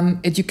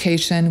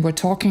education. We're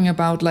talking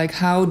about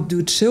how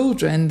do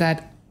children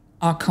that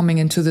are coming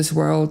into this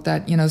world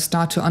that,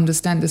 start to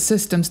understand the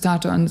system,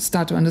 start to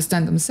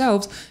understand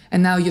themselves.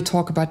 And now you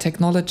talk about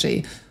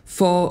technology.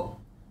 For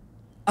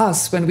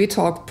us, when we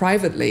talk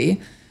privately,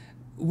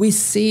 we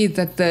see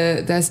that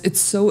it's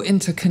so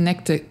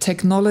interconnected.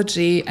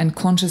 Technology and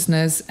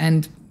consciousness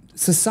and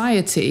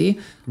society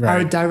are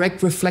a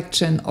direct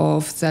reflection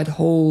of that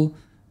whole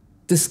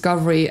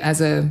discovery as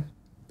a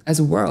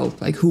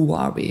world. Like, who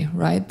are we,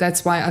 right?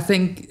 That's why I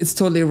think it's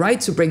totally right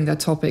to bring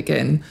that topic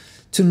in,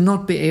 to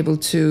not be able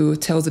to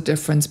tell the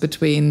difference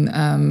between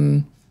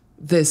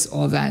this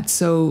or that.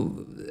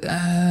 So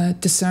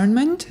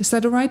discernment, is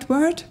that a right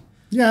word?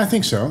 Yeah, I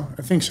think so.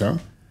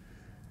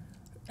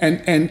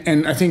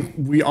 And I think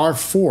we are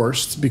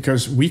forced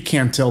because we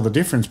can't tell the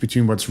difference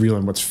between what's real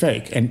and what's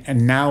fake.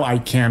 And now I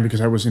can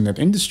because I was in that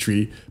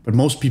industry, but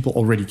most people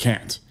already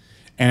can't.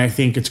 And I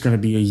think it's going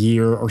to be a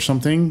year or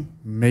something,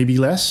 maybe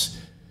less,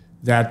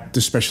 that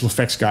the special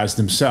effects guys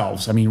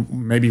themselves, I mean,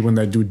 maybe when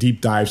they do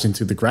deep dives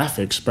into the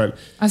graphics, but...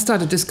 I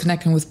started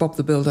disconnecting with Bob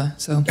the Builder,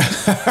 so...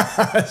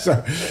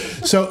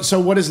 so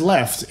what is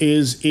left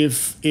is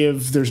if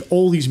there's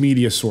all these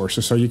media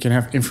sources, so you can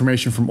have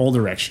information from all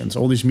directions,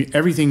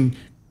 everything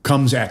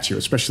comes at you,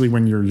 especially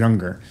when you're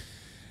younger,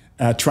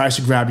 tries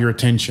to grab your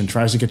attention,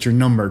 tries to get your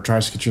number,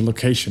 tries to get your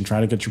location, try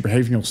to get your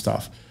behavioral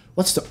stuff.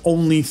 What's the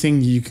only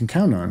thing you can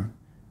count on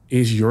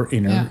is your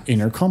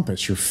inner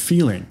compass, your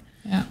feeling.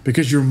 Yeah.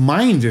 Because your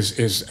mind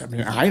is I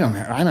mean, I don't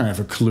have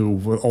a clue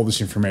with all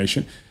this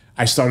information.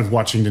 I started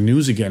watching the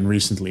news again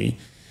recently,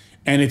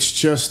 and it's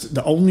just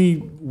the only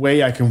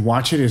way I can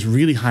watch it is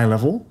really high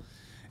level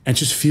and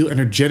just feel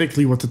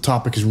energetically what the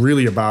topic is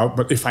really about.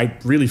 But if I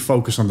really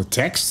focus on the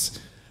text,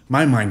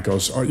 my mind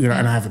goes, and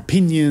I have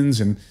opinions,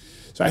 and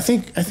so I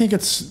think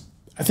it's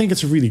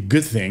a really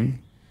good thing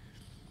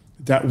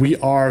that we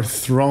are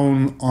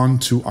thrown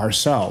onto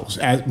ourselves,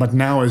 but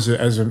now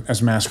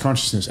as mass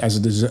consciousness,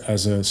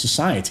 as a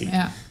society,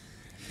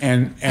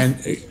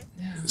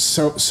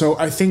 So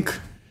I think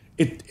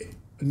it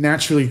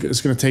naturally is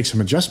going to take some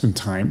adjustment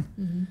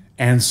time,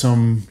 and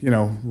some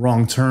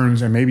wrong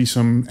turns and maybe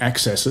some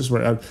excesses.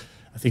 Where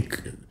I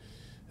think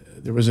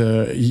there was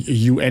a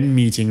UN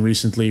meeting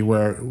recently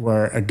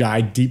where a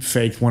guy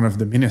deepfaked one of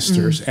the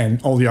ministers,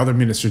 and all the other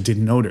ministers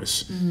didn't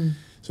notice.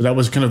 So that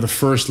was kind of the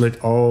first, like,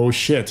 oh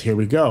shit, here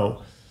we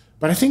go.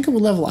 But I think it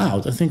will level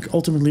out. I think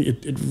ultimately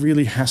it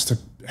really has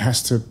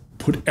to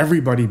put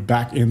everybody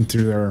back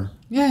into their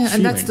feeling.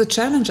 And that's the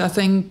challenge. I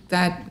think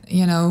that,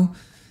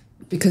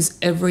 because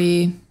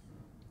every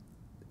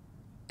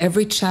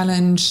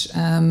challenge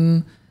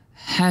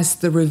has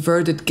the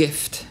reverted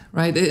gift,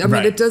 right? I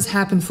mean, it does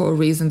happen for a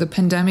reason. The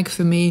pandemic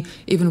for me,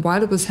 even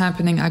while it was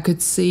happening, I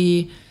could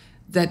see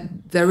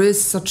that there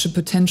is such a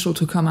potential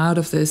to come out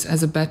of this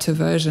as a better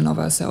version of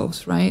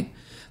ourselves, right?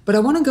 But I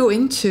want to go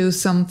into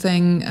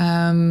something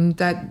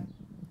that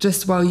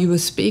just while you were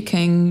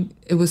speaking,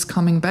 it was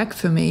coming back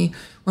for me.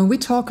 When we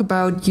talk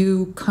about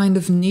you kind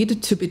of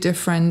needed to be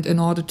different in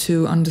order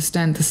to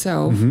understand the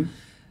self,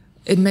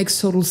 it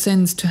makes total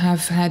sense to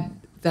have had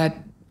that,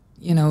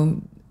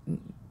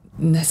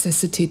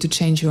 necessity to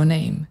change your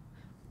name.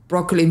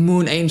 Broccoli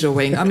Moon Angel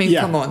Wing. I mean,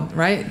 come on,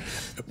 right?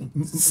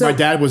 So, my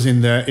dad was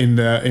in the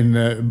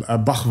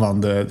Bhagwan,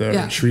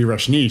 the Sri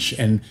Rajneesh,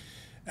 and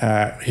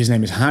his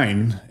name is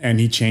Hein, and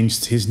he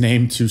changed his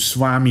name to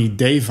Swami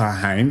Deva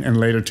Hein and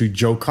later to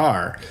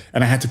Jokar,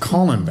 and I had to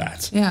call him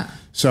that. Yeah.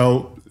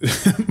 So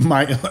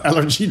my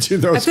allergy to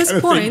those at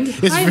this point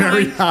is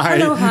very high.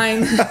 Hello,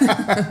 Hein.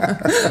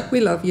 We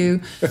love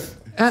you.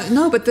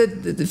 No, but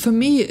for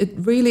me, it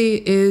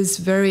really is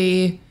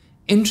very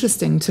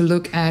interesting to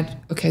look at,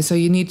 okay, so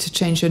you need to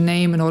change your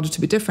name in order to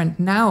be different.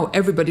 Now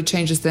everybody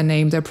changes their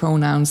name, their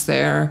pronouns,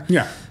 their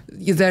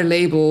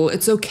label.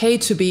 It's okay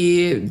to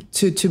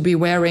be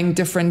wearing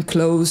different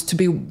clothes, to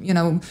be,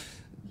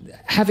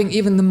 having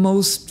even the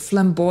most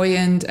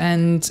flamboyant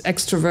and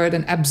extrovert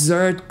and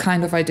absurd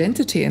kind of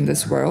identity in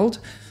this world,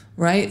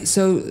 right?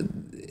 So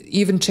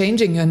even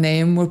changing your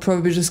name will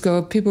probably just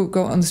people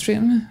go on the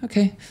street,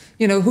 okay,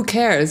 who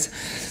cares?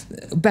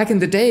 Back in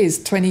the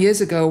days, 20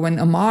 years ago, when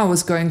Amar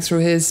was going through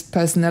his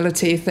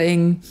personality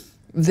thing,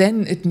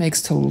 then it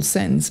makes total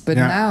sense. But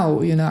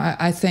now,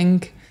 I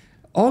think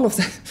all of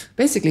that,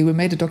 basically we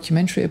made a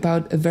documentary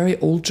about a very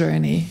old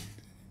journey.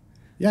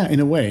 Yeah, in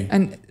a way.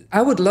 And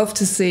I would love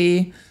to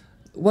see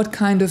what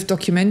kind of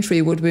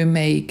documentary would we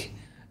make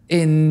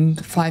in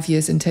 5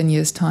 years, in 10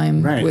 years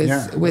time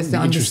with the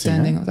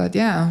understanding of that.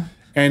 Yeah.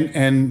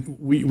 And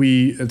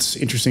we it's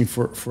interesting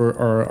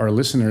for our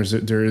listeners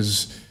that there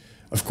is,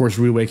 of course,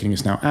 Reawakening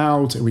is now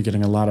out, and we're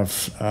getting a lot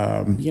of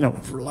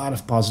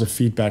positive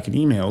feedback and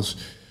emails,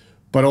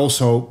 but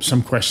also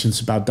some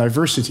questions about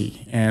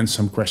diversity and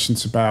some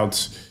questions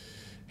about,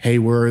 hey,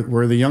 where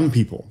are the young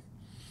people?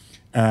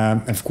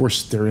 And of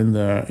course, they're in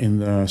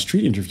the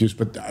street interviews,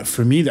 but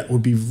for me, that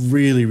would be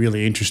really,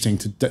 really interesting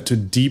to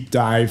deep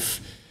dive,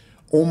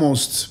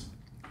 almost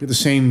the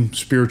same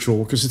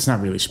spiritual, because it's not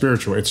really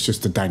spiritual, it's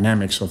just the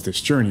dynamics of this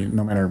journey,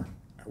 no matter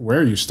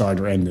where you start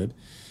or ended.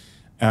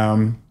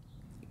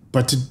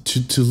 But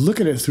to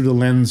look at it through the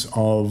lens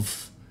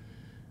of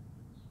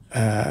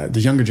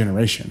the younger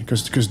generation,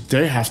 because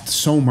they have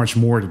so much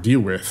more to deal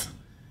with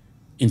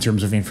in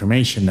terms of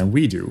information than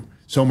we do,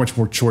 so much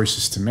more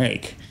choices to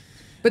make.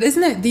 But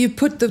isn't it, you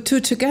put the two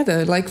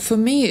together? Like for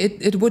me,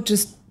 it would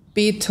just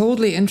be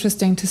totally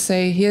interesting to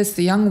say, here's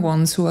the young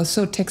ones who are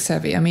so tech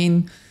savvy. I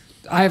mean,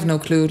 I have no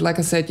clue. Like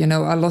I said,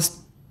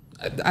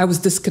 I was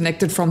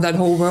disconnected from that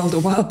whole world a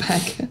while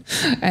back.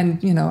 And,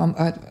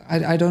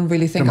 I don't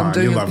really think I'm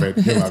doing it. You love it.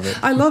 You love it.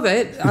 I love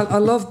it. I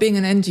love being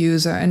an end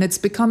user, and it's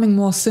becoming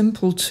more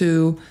simple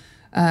to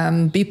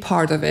be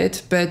part of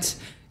it. But,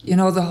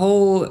 the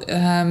whole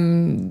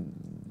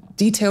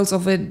details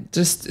of it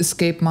just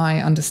escape my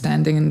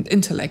understanding and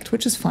intellect,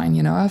 which is fine.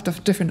 I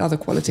have different other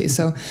qualities.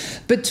 So,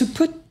 but to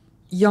put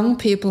young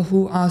people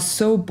who are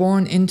so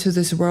born into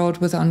this world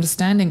with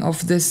understanding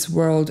of this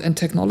world and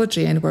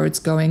technology and where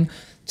it's going,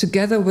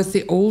 together with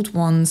the old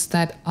ones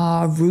that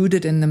are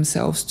rooted in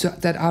themselves,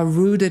 that are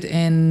rooted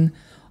in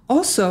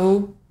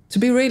also, to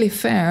be really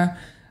fair,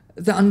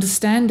 the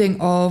understanding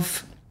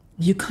of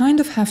you kind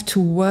of have to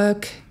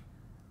work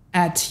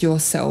at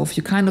yourself.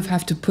 You kind of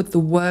have to put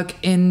the work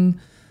in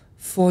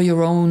for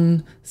your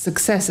own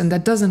success. And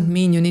that doesn't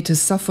mean you need to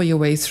suffer your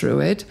way through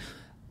it,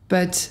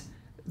 but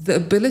the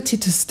ability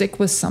to stick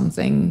with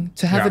something,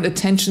 to have an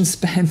attention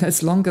span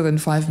that's longer than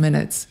 5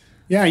 minutes.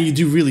 Yeah, you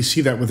do really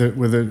see that with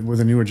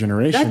a newer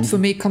generation. That for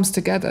me comes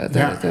together.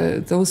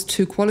 Those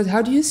two qualities.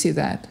 How do you see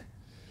that?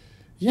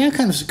 Yeah,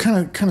 kind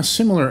of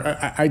similar.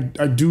 I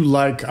do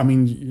like. I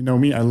mean, you know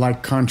me. I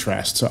like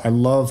contrast. So I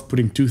love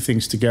putting two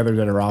things together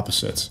that are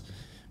opposites,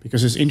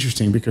 because it's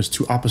interesting. Because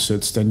two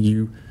opposites, then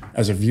you,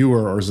 as a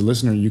viewer or as a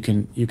listener, you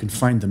can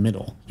find the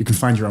middle. You can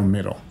find your own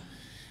middle.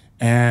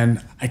 And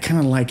I kind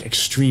of like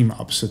extreme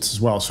opposites as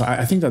well. So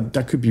I think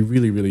that could be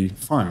really, really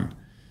fun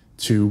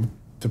to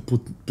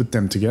put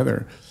them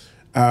together.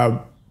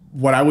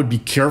 What I would be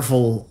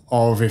careful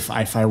of if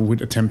I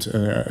would attempt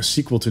a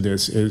sequel to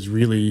this is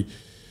really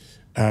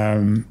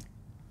making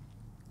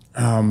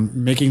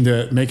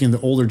the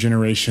older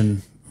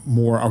generation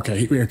more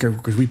okay,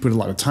 because we put a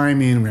lot of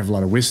time in, we have a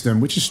lot of wisdom,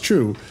 which is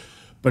true,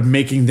 but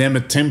making them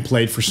a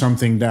template for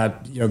something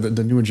that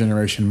the newer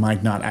generation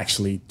might not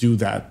actually do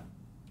that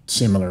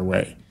similar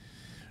way.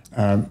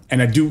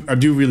 And I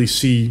do really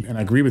see, and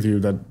I agree with you,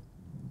 that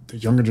the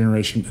younger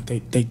generation,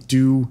 they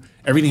do,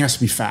 everything has to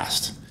be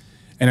fast.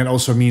 And it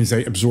also means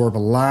they absorb a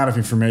lot of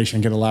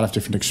information, get a lot of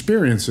different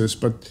experiences,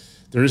 but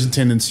there is a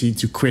tendency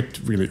to quit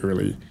really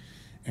early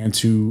and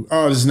to,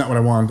 this is not what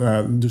I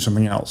want, do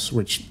something else,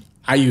 which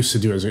I used to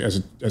do as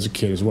a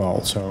kid as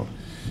well. So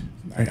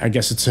I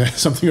guess it's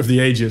something of the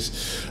ages.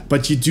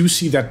 But you do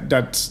see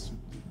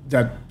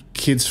that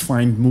kids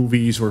find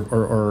movies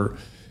or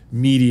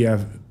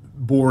media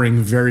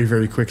boring very,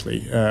 very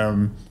quickly.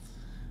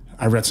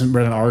 I read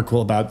an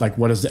article about like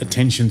what is the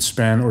attention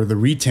span or the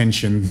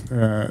retention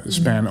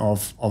span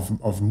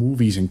of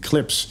movies and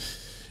clips,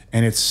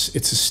 and it's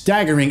a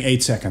staggering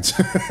 8 seconds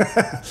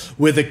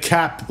with a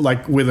cap,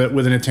 like with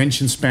an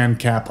attention span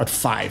cap at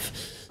 5.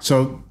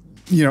 So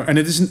and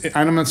it isn't.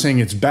 I'm not saying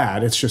it's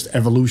bad. It's just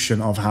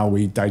evolution of how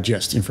we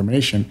digest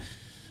information.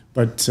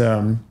 But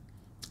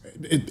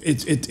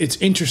it's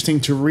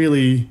interesting to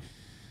really.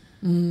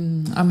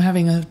 I'm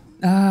having a.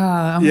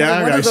 I'm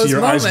I see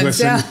your eyes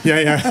glisten.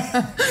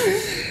 Yeah.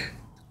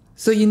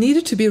 So you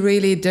needed to be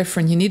really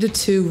different. You needed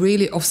to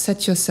really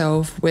offset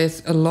yourself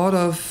with a lot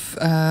of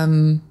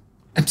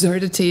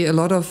absurdity, a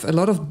lot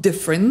of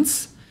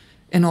difference,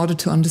 in order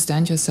to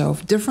understand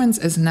yourself. Difference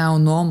is now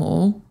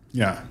normal.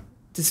 Yeah.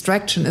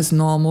 Distraction is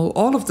normal.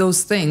 All of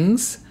those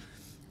things.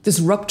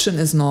 Disruption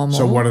is normal.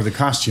 So what are the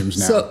costumes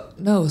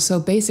now? So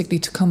basically,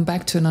 to come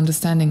back to an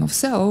understanding of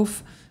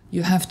self,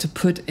 you have to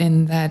put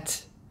in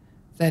that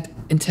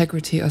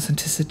integrity,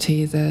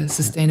 authenticity, the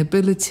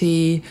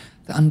sustainability,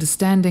 the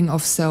understanding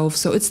of self.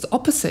 So it's the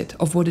opposite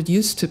of what it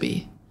used to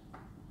be.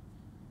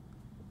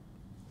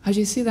 How do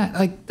you see that?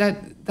 Like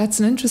that's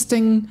an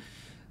interesting.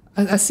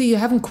 I see you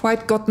haven't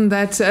quite gotten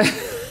that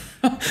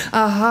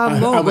aha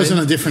moment. I was on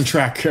a different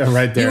track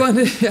right there.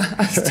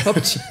 I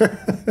stopped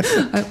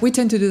you. We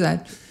tend to do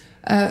that.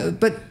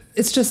 But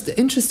it's just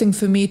interesting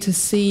for me to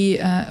see,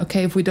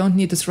 if we don't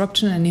need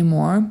disruption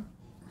anymore,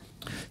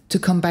 to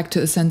come back to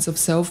a sense of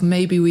self,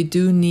 maybe we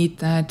do need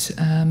that,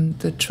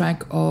 the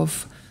track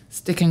of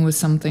sticking with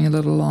something a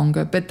little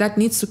longer. But that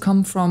needs to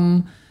come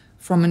from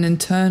an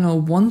internal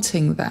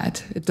wanting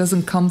that. It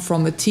doesn't come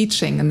from a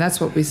teaching, and that's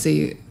what we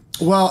see.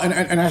 Well,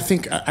 and I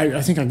think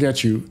I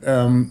get you.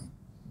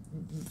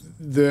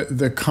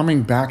 The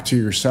coming back to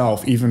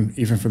yourself, even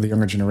for the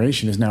younger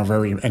generation, is now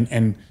very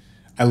and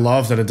I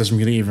love that it doesn't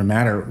really even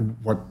matter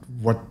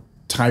what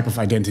type of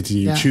identity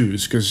you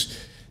choose, because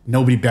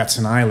nobody bats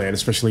an eyelid,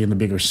 especially in the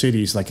bigger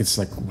cities. Like it's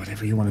like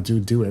whatever you want to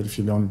do it. If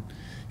you don't,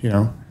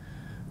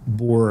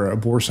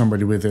 bore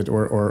somebody with it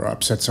or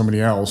upset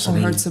somebody else, or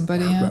hurt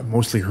somebody,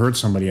 mostly hurt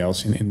somebody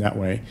else in that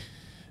way,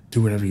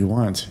 do whatever you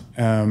want.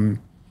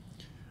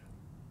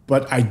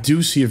 But I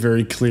do see a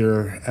very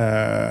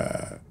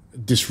clear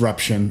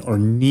disruption or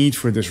need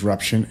for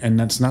disruption, and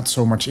that's not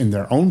so much in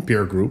their own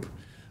peer group,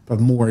 but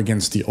more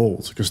against the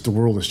old, because the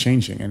world is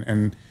changing.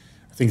 And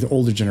I think the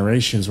older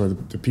generations, or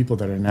the people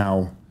that are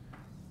now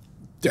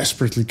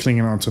desperately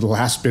clinging on to the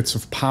last bits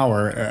of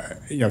power,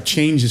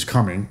 change is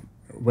coming,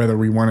 whether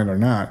we want it or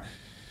not.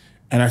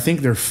 And I think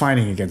they're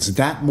fighting against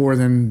that more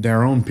than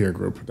their own peer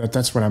group.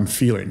 That's what I'm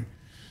feeling.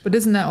 But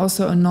isn't that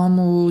also a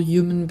normal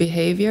human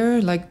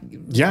behavior? Like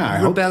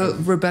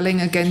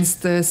rebelling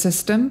against the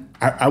system?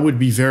 I would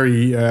be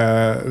very,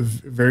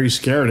 very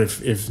scared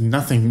if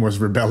nothing was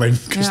rebelling,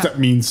 because that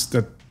means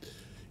that,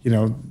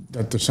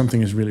 that there's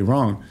something is really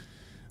wrong.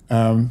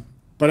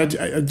 But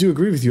I do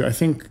agree with you. I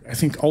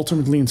think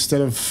ultimately,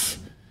 instead of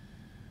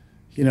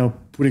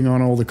putting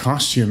on all the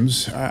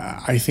costumes.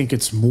 I think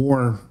it's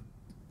more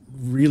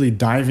really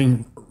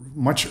diving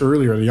much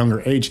earlier at a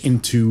younger age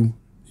into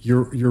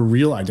your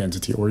real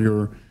identity, or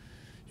your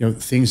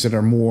things that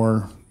are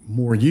more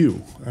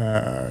you,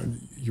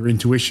 your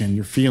intuition,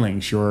 your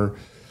feelings,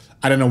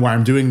 I don't know why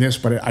I'm doing this,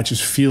 but I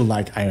just feel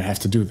like I have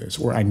to do this,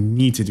 or I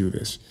need to do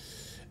this,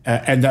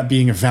 and that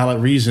being a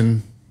valid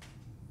reason,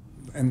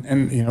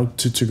 and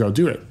to go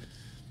do it.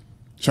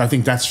 So I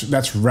think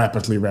that's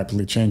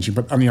rapidly changing.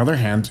 But on the other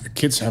hand,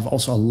 kids have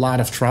also a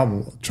lot of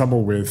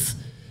trouble with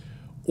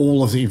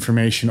all of the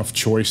information of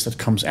choice that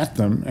comes at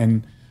them,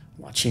 and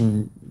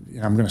watching.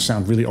 I'm going to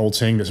sound really old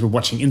saying this, but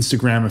watching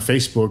Instagram and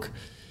Facebook,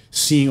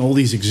 seeing all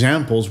these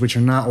examples which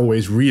are not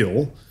always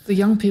real. The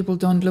young people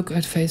don't look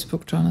at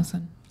Facebook,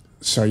 Jonathan.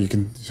 So you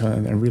can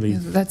really.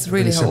 That's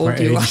really how old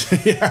you are.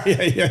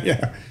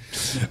 yeah.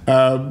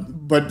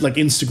 But like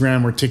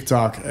Instagram or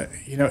TikTok,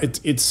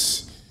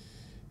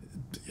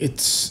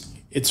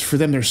 it's for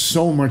them. There's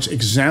so much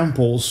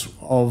examples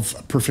of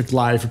a perfect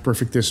life, a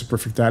perfect this, a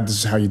perfect that. This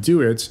is how you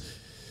do it.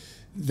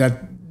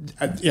 That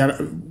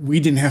we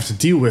didn't have to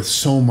deal with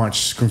so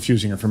much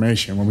confusing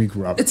information when we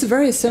grew up. It's a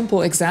very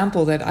simple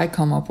example that I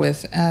come up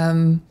with.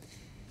 I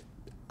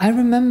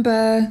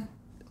remember,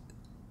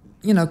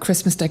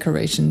 Christmas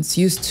decorations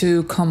used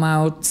to come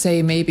out,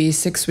 say, maybe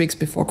 6 weeks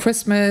before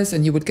Christmas,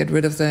 and you would get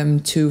rid of them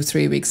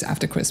 2-3 weeks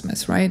after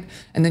Christmas, right?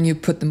 And then you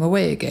put them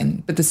away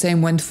again. But the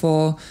same went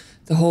for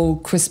the whole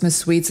Christmas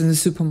sweets in the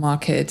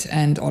supermarket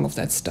and all of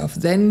that stuff.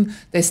 Then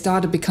they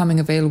started becoming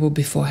available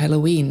before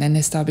Halloween. Then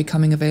they started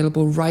becoming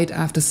available right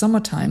after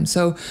summertime.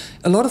 So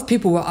a lot of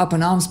people were up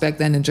in arms back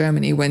then in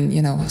Germany when,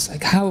 I was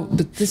like, how,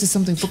 but this is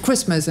something for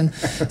Christmas. And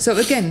so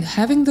again,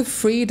 having the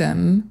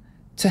freedom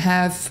to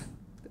have,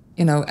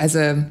 as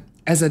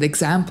an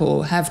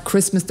example, have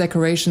Christmas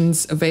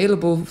decorations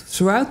available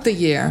throughout the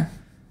year,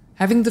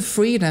 having the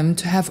freedom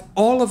to have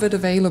all of it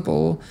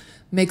available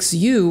makes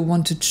you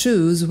want to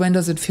choose when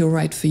does it feel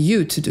right for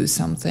you to do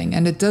something.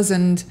 And it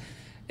doesn't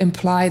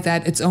imply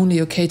that it's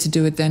only okay to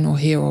do it then or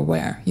here or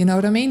where. You know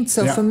what I mean?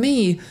 So for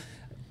me,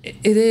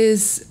 it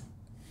is,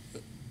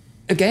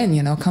 again,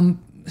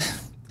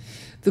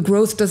 the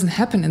growth doesn't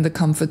happen in the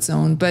comfort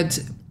zone, but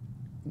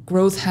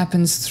growth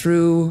happens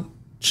through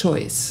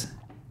choice.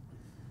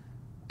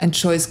 And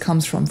choice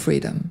comes from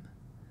freedom.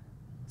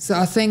 So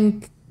I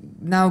think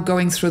now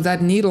going through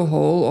that needle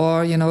hole,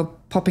 or,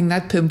 popping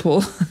that pimple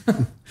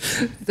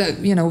that,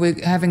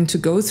 we're having to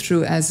go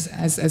through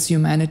as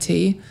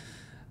humanity,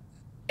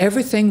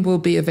 everything will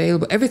be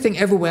available, everything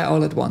everywhere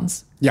all at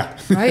once. Yeah.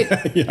 Right?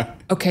 Yeah.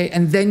 Okay,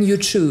 and then you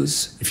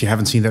choose. If you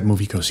haven't seen that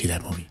movie, go see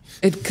that movie.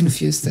 It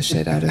confused the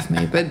shit out of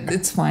me, but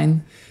it's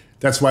fine.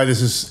 That's why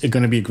this is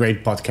going to be a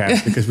great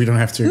podcast, because we don't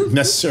have to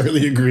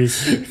necessarily agree.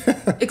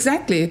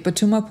 Exactly. But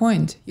to my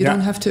point, you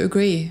don't have to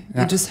agree.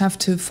 You just have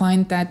to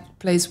find that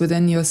place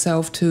within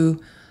yourself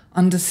to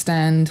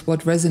understand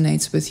what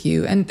resonates with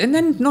you, and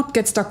then not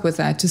get stuck with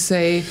that, to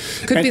say,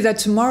 could be that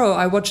tomorrow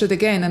I watch it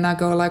again and I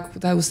go like,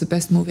 that was the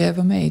best movie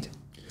ever made.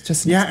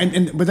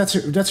 But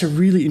that's a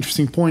really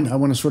interesting point. I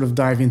want to sort of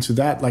dive into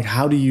that. Like,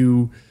 how do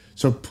you,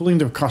 so pulling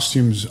the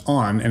costumes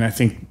on, and I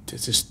think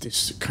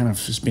this kind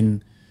of has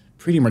been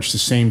pretty much the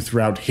same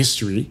throughout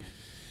history.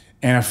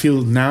 And I feel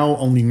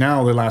only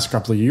now, the last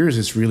couple of years,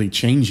 it's really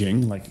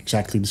changing, like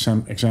exactly the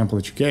same example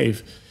that you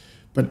gave.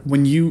 But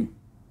when you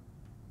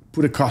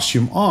put a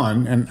costume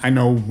on, and I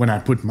know when I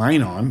put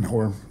mine on,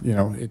 or,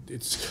 I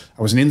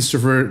was an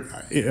introvert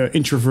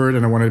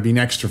and I wanted to be an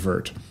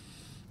extrovert.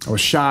 I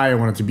was shy, I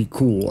wanted to be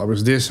cool. I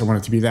was this, I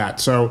wanted to be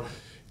that. So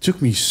it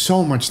took me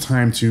so much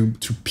time to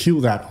peel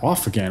that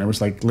off again. It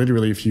was like,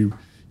 literally, if you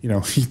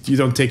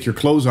don't take your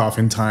clothes off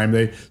in time,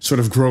 they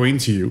sort of grow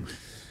into you.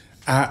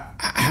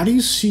 How do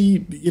you see,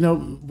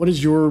 what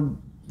is your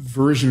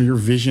version or your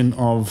vision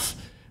of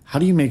how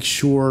do you make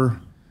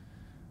sure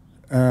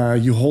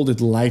you hold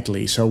it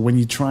lightly? So when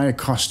you try a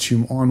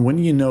costume on, when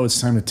do you know it's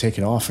time to take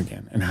it off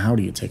again? And how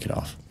do you take it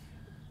off?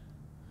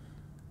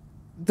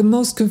 The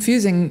most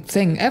confusing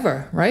thing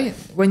ever, right?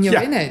 When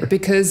you're in it,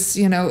 because,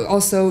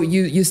 also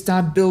you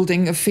start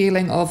building a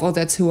feeling of, oh,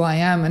 that's who I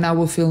am, and I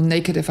will feel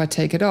naked if I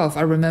take it off.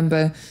 I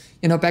remember,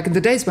 back in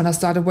the days when I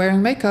started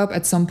wearing makeup,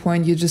 at some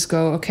point you just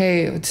go,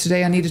 okay,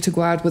 today I needed to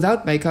go out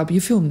without makeup.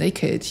 You feel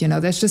naked,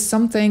 there's just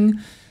something,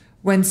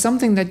 when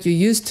something that you're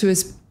used to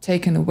is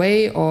taken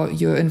away, or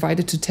you're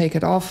invited to take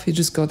it off, you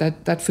just go,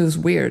 that feels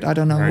weird. I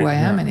don't know who I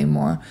am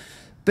anymore.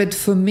 But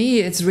for me,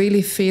 it's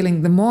really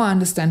feeling, the more I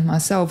understand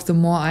myself, the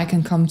more I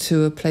can come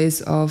to a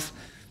place of,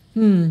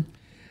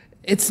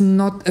 it's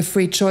not a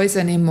free choice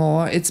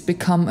anymore. It's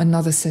become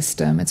another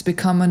system. It's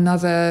become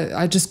another,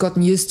 I just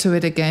gotten used to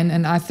it again.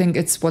 And I think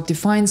it's what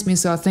defines me.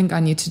 So I think I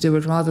need to do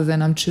it rather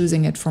than I'm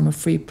choosing it from a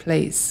free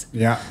place.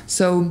 Yeah.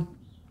 So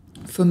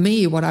for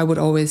me, what I would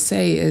always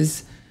say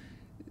is,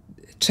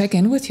 check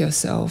in with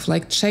yourself.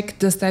 Like, check,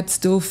 does that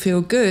still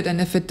feel good?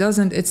 And if it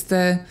doesn't, it's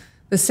the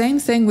same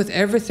thing with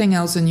everything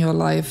else in your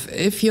life.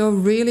 If you're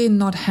really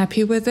not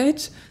happy with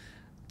it,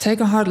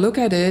 take a hard look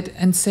at it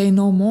and say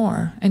no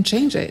more and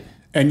change it.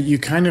 And you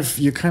kind of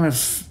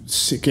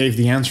gave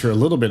the answer a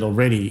little bit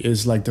already.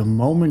 Is like the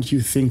moment you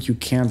think you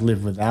can't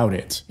live without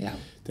it,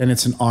 then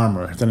it's an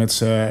armor. Then it's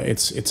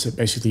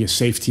basically a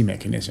safety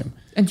mechanism.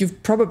 And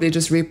you've probably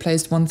just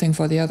replaced one thing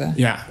for the other.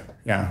 Yeah,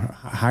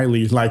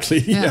 highly likely.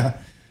 Yeah.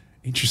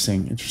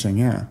 Interesting.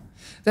 Yeah.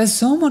 There's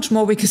so much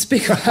more we could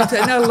speak about,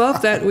 and I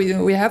love that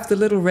we have the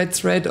little red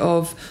thread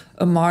of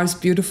Amar's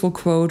beautiful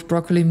quote,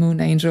 "Broccoli Moon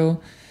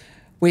Angel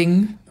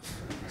Wing."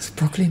 It's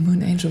Broccoli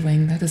Moon Angel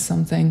Wing. That is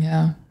something,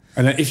 yeah.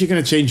 And if you're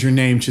gonna change your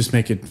name, just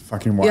make it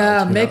fucking wild.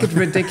 Yeah, make it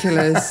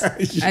ridiculous.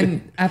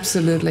 And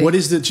absolutely. What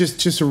is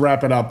just to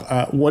wrap it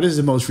up? What is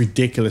the most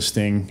ridiculous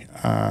thing?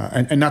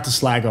 And not to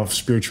slag off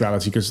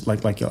spirituality, because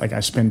like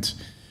I spent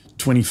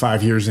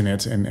 25 years in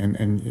it,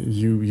 and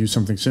you use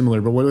something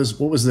similar. But what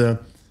was the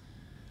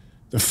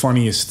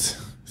funniest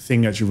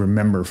thing that you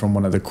remember from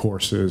one of the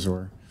courses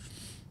or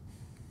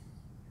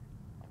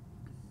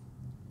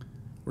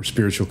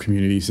spiritual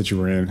communities that you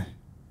were in?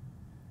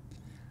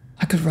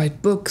 I could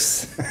write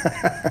books.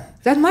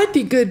 That might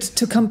be good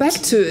to come back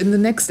to in the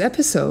next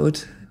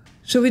episode.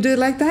 Should we do it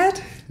like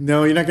that?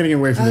 No, you're not getting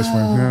away from this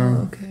one.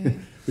 No. Okay.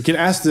 We can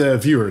ask the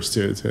viewers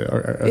to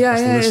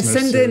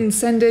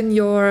send in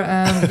your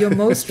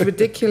most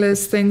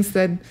ridiculous things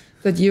that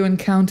you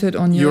encountered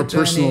on your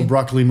journey. Personal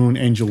Broccoli Moon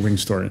Angel Wing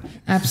story.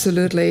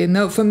 Absolutely.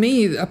 No, for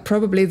me,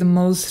 probably the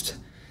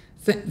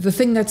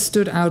thing that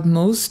stood out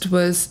most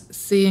was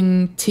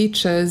seeing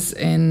teachers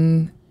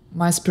in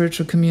my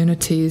spiritual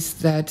communities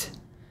that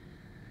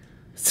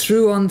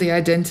threw on the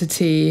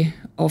identity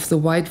of the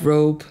white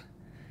robe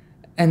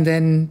and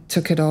then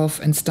took it off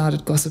and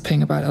started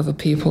gossiping about other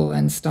people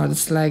and started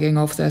slagging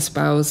off their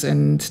spouse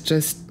and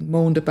just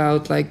moaned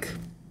about like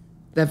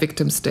their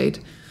victim state.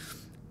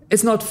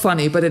 It's not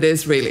funny, but it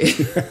is really.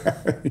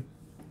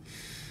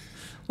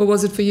 What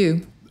was it for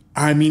you?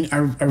 I mean, I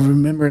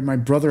remember my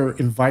brother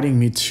inviting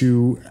me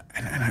to,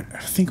 and I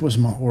think it was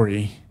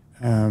Maori,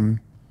 I'm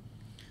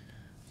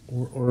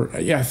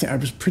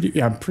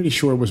pretty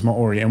sure it was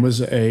Maori, and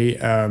was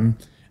a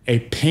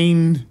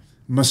pain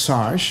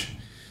massage.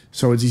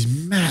 So it's these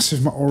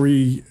massive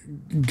Maori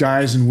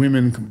guys and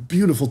women,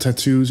 beautiful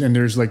tattoos, and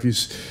there's like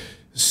these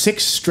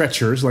 6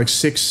 stretchers, like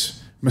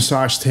 6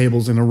 massage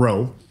tables in a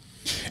row.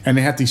 And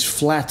they had these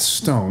flat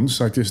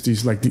stones, like this,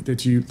 these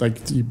that you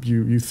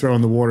throw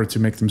in the water to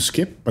make them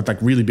skip, but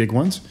like really big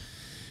ones.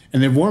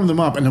 And they warm them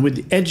up, and then with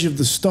the edge of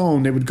the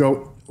stone, they would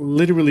go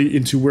literally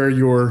into where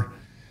your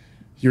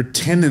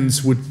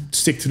tendons would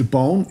stick to the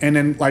bone, and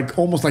then like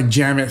almost like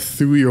jam it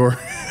through your.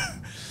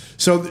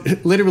 So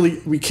literally,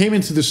 we came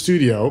into the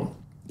studio,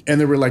 and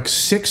there were like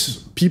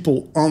 6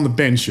 people on the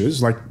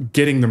benches, like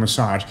getting the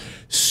massage,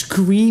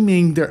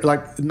 screaming their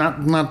like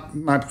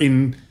not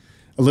in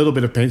a little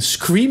bit of pain,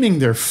 screaming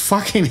their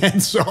fucking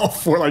heads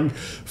off for like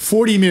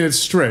 40 minutes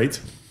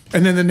straight.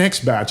 And then the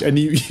next batch, and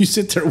you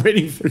sit there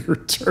waiting for your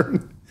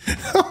turn.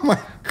 Oh my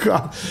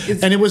God.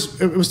 And it was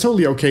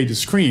totally okay to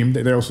scream.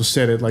 They also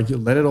said it like, you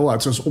let it all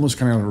out. So it's almost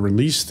kind of a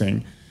release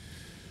thing.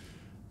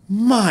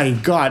 My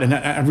God. And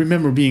I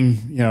remember being,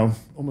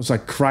 almost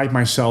like cried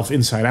myself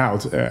inside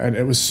out. And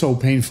it was so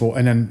painful.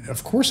 And then,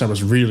 of course, I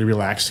was really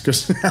relaxed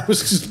because I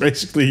was just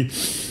basically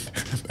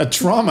a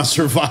trauma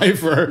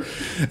survivor.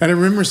 And I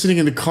remember sitting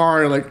in the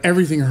car, like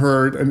everything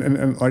hurt,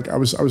 and like I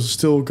was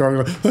still going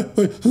like,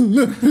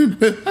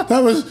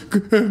 that was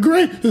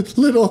great,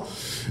 little.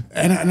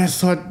 And I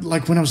thought,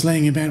 like when I was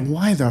laying in bed,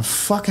 why the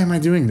fuck am I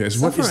doing this?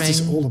 Suffering. What is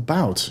this all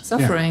about?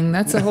 Suffering.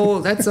 Yeah. That's a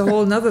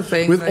whole nother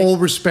thing. With all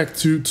respect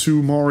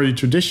to Maori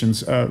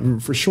traditions,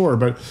 for sure,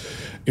 but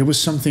it was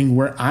something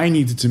where I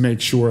needed to make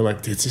sure,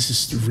 like this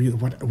is real.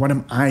 What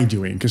am I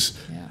doing? Because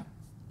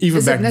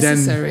even back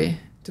then.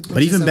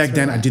 But even back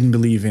then, I didn't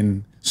believe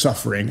in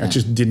suffering. Yeah. I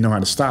just didn't know how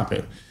to stop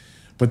it.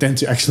 But then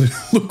to actually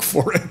look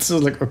for it, so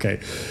like, okay,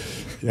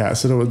 yeah.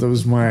 So that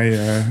was my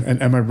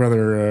and my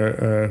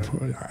brother.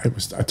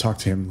 I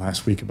talked to him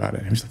last week about it.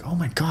 And he was like, "Oh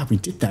my God, we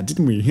did that,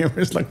 didn't we?" I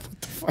was like,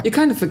 "What the fuck?" You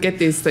kind of forget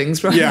these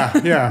things, right?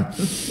 Yeah.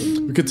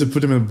 We could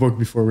put them in a book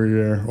before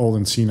we're old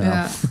and senile.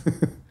 Yeah.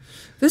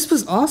 This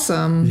was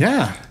awesome.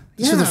 Yeah.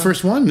 This was the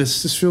first one.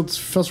 This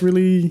feels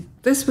really...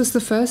 This was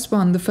the first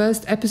one, the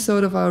first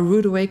episode of our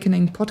Rude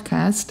Awakening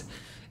podcast.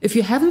 If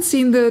you haven't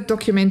seen the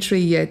documentary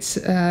yet,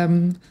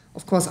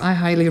 of course, I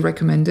highly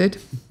recommend it.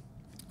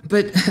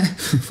 But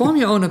form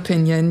your own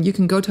opinion. You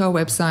can go to our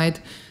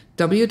website,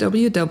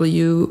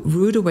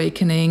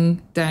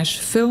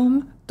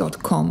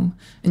 www.rudeawakening-film.com,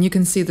 and you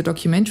can see the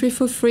documentary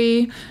for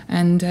free.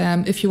 And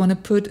if you want to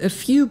put a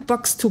few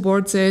bucks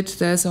towards it,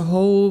 there's a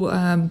whole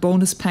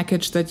bonus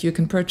package that you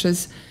can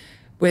purchase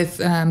with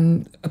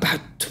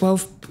about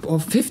 12 or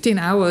 15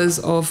 hours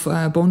of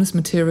bonus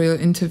material,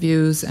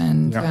 interviews,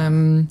 and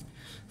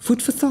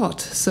food for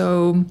thought.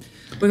 So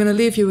we're going to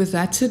leave you with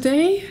that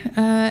today.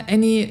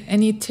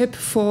 Any tip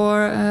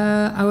for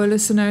our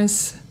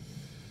listeners?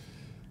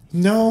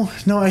 No.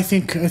 I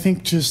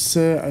think just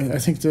I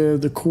think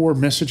the core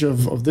message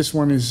of this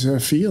one is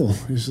feel.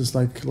 It's just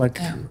like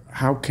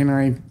how can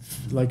I,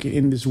 like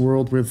in this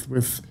world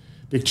with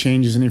big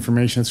changes and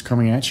information that's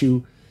coming at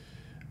you,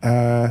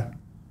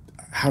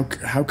 how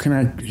can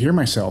I hear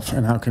myself,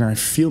 and how can I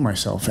feel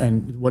myself,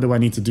 and what do I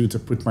need to do to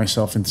put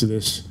myself into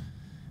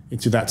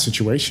that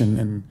situation?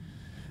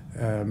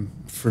 And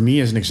for me,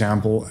 as an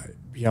example,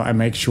 I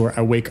make sure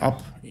I wake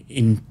up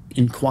in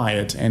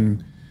quiet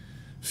and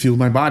feel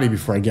my body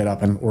before I get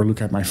up or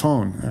look at my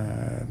phone.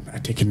 I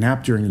take a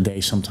nap during the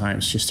day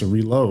sometimes just to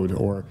reload,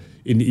 or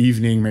in the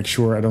evening make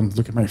sure I don't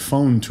look at my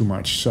phone too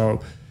much.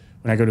 So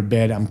when I go to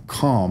bed, I'm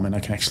calm and I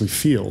can actually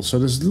feel. So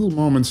there's little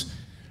moments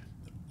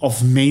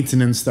of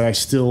maintenance that I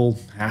still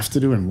have to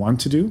do and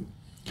want to do.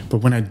 But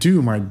when I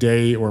do, my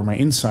day or my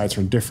insights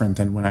are different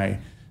than when I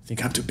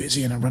think I'm too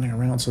busy and I'm running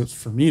around. So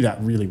for me,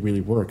 that really,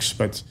 really works.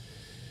 But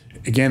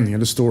again,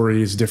 the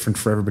story is different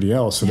for everybody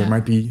else. So there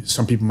might be,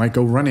 some people might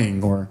go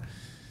running or...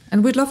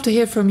 And we'd love to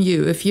hear from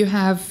you. If you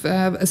have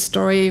a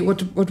story,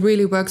 what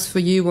really works for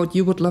you, what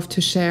you would love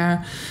to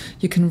share,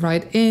 you can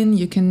write in.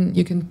 You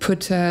can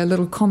put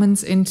little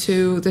comments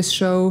into this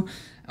show,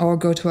 or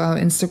go to our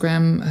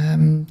Instagram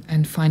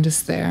and find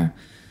us there.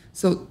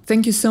 So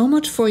thank you so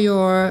much for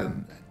your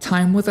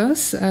time with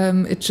us.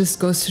 It just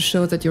goes to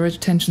show that your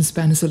attention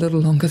span is a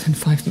little longer than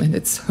 5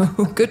 minutes. So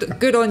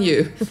good on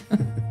you.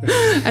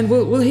 And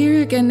we'll hear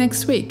you again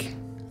next week.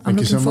 I'm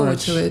looking forward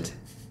to it.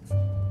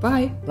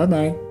 Bye.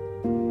 Bye-bye.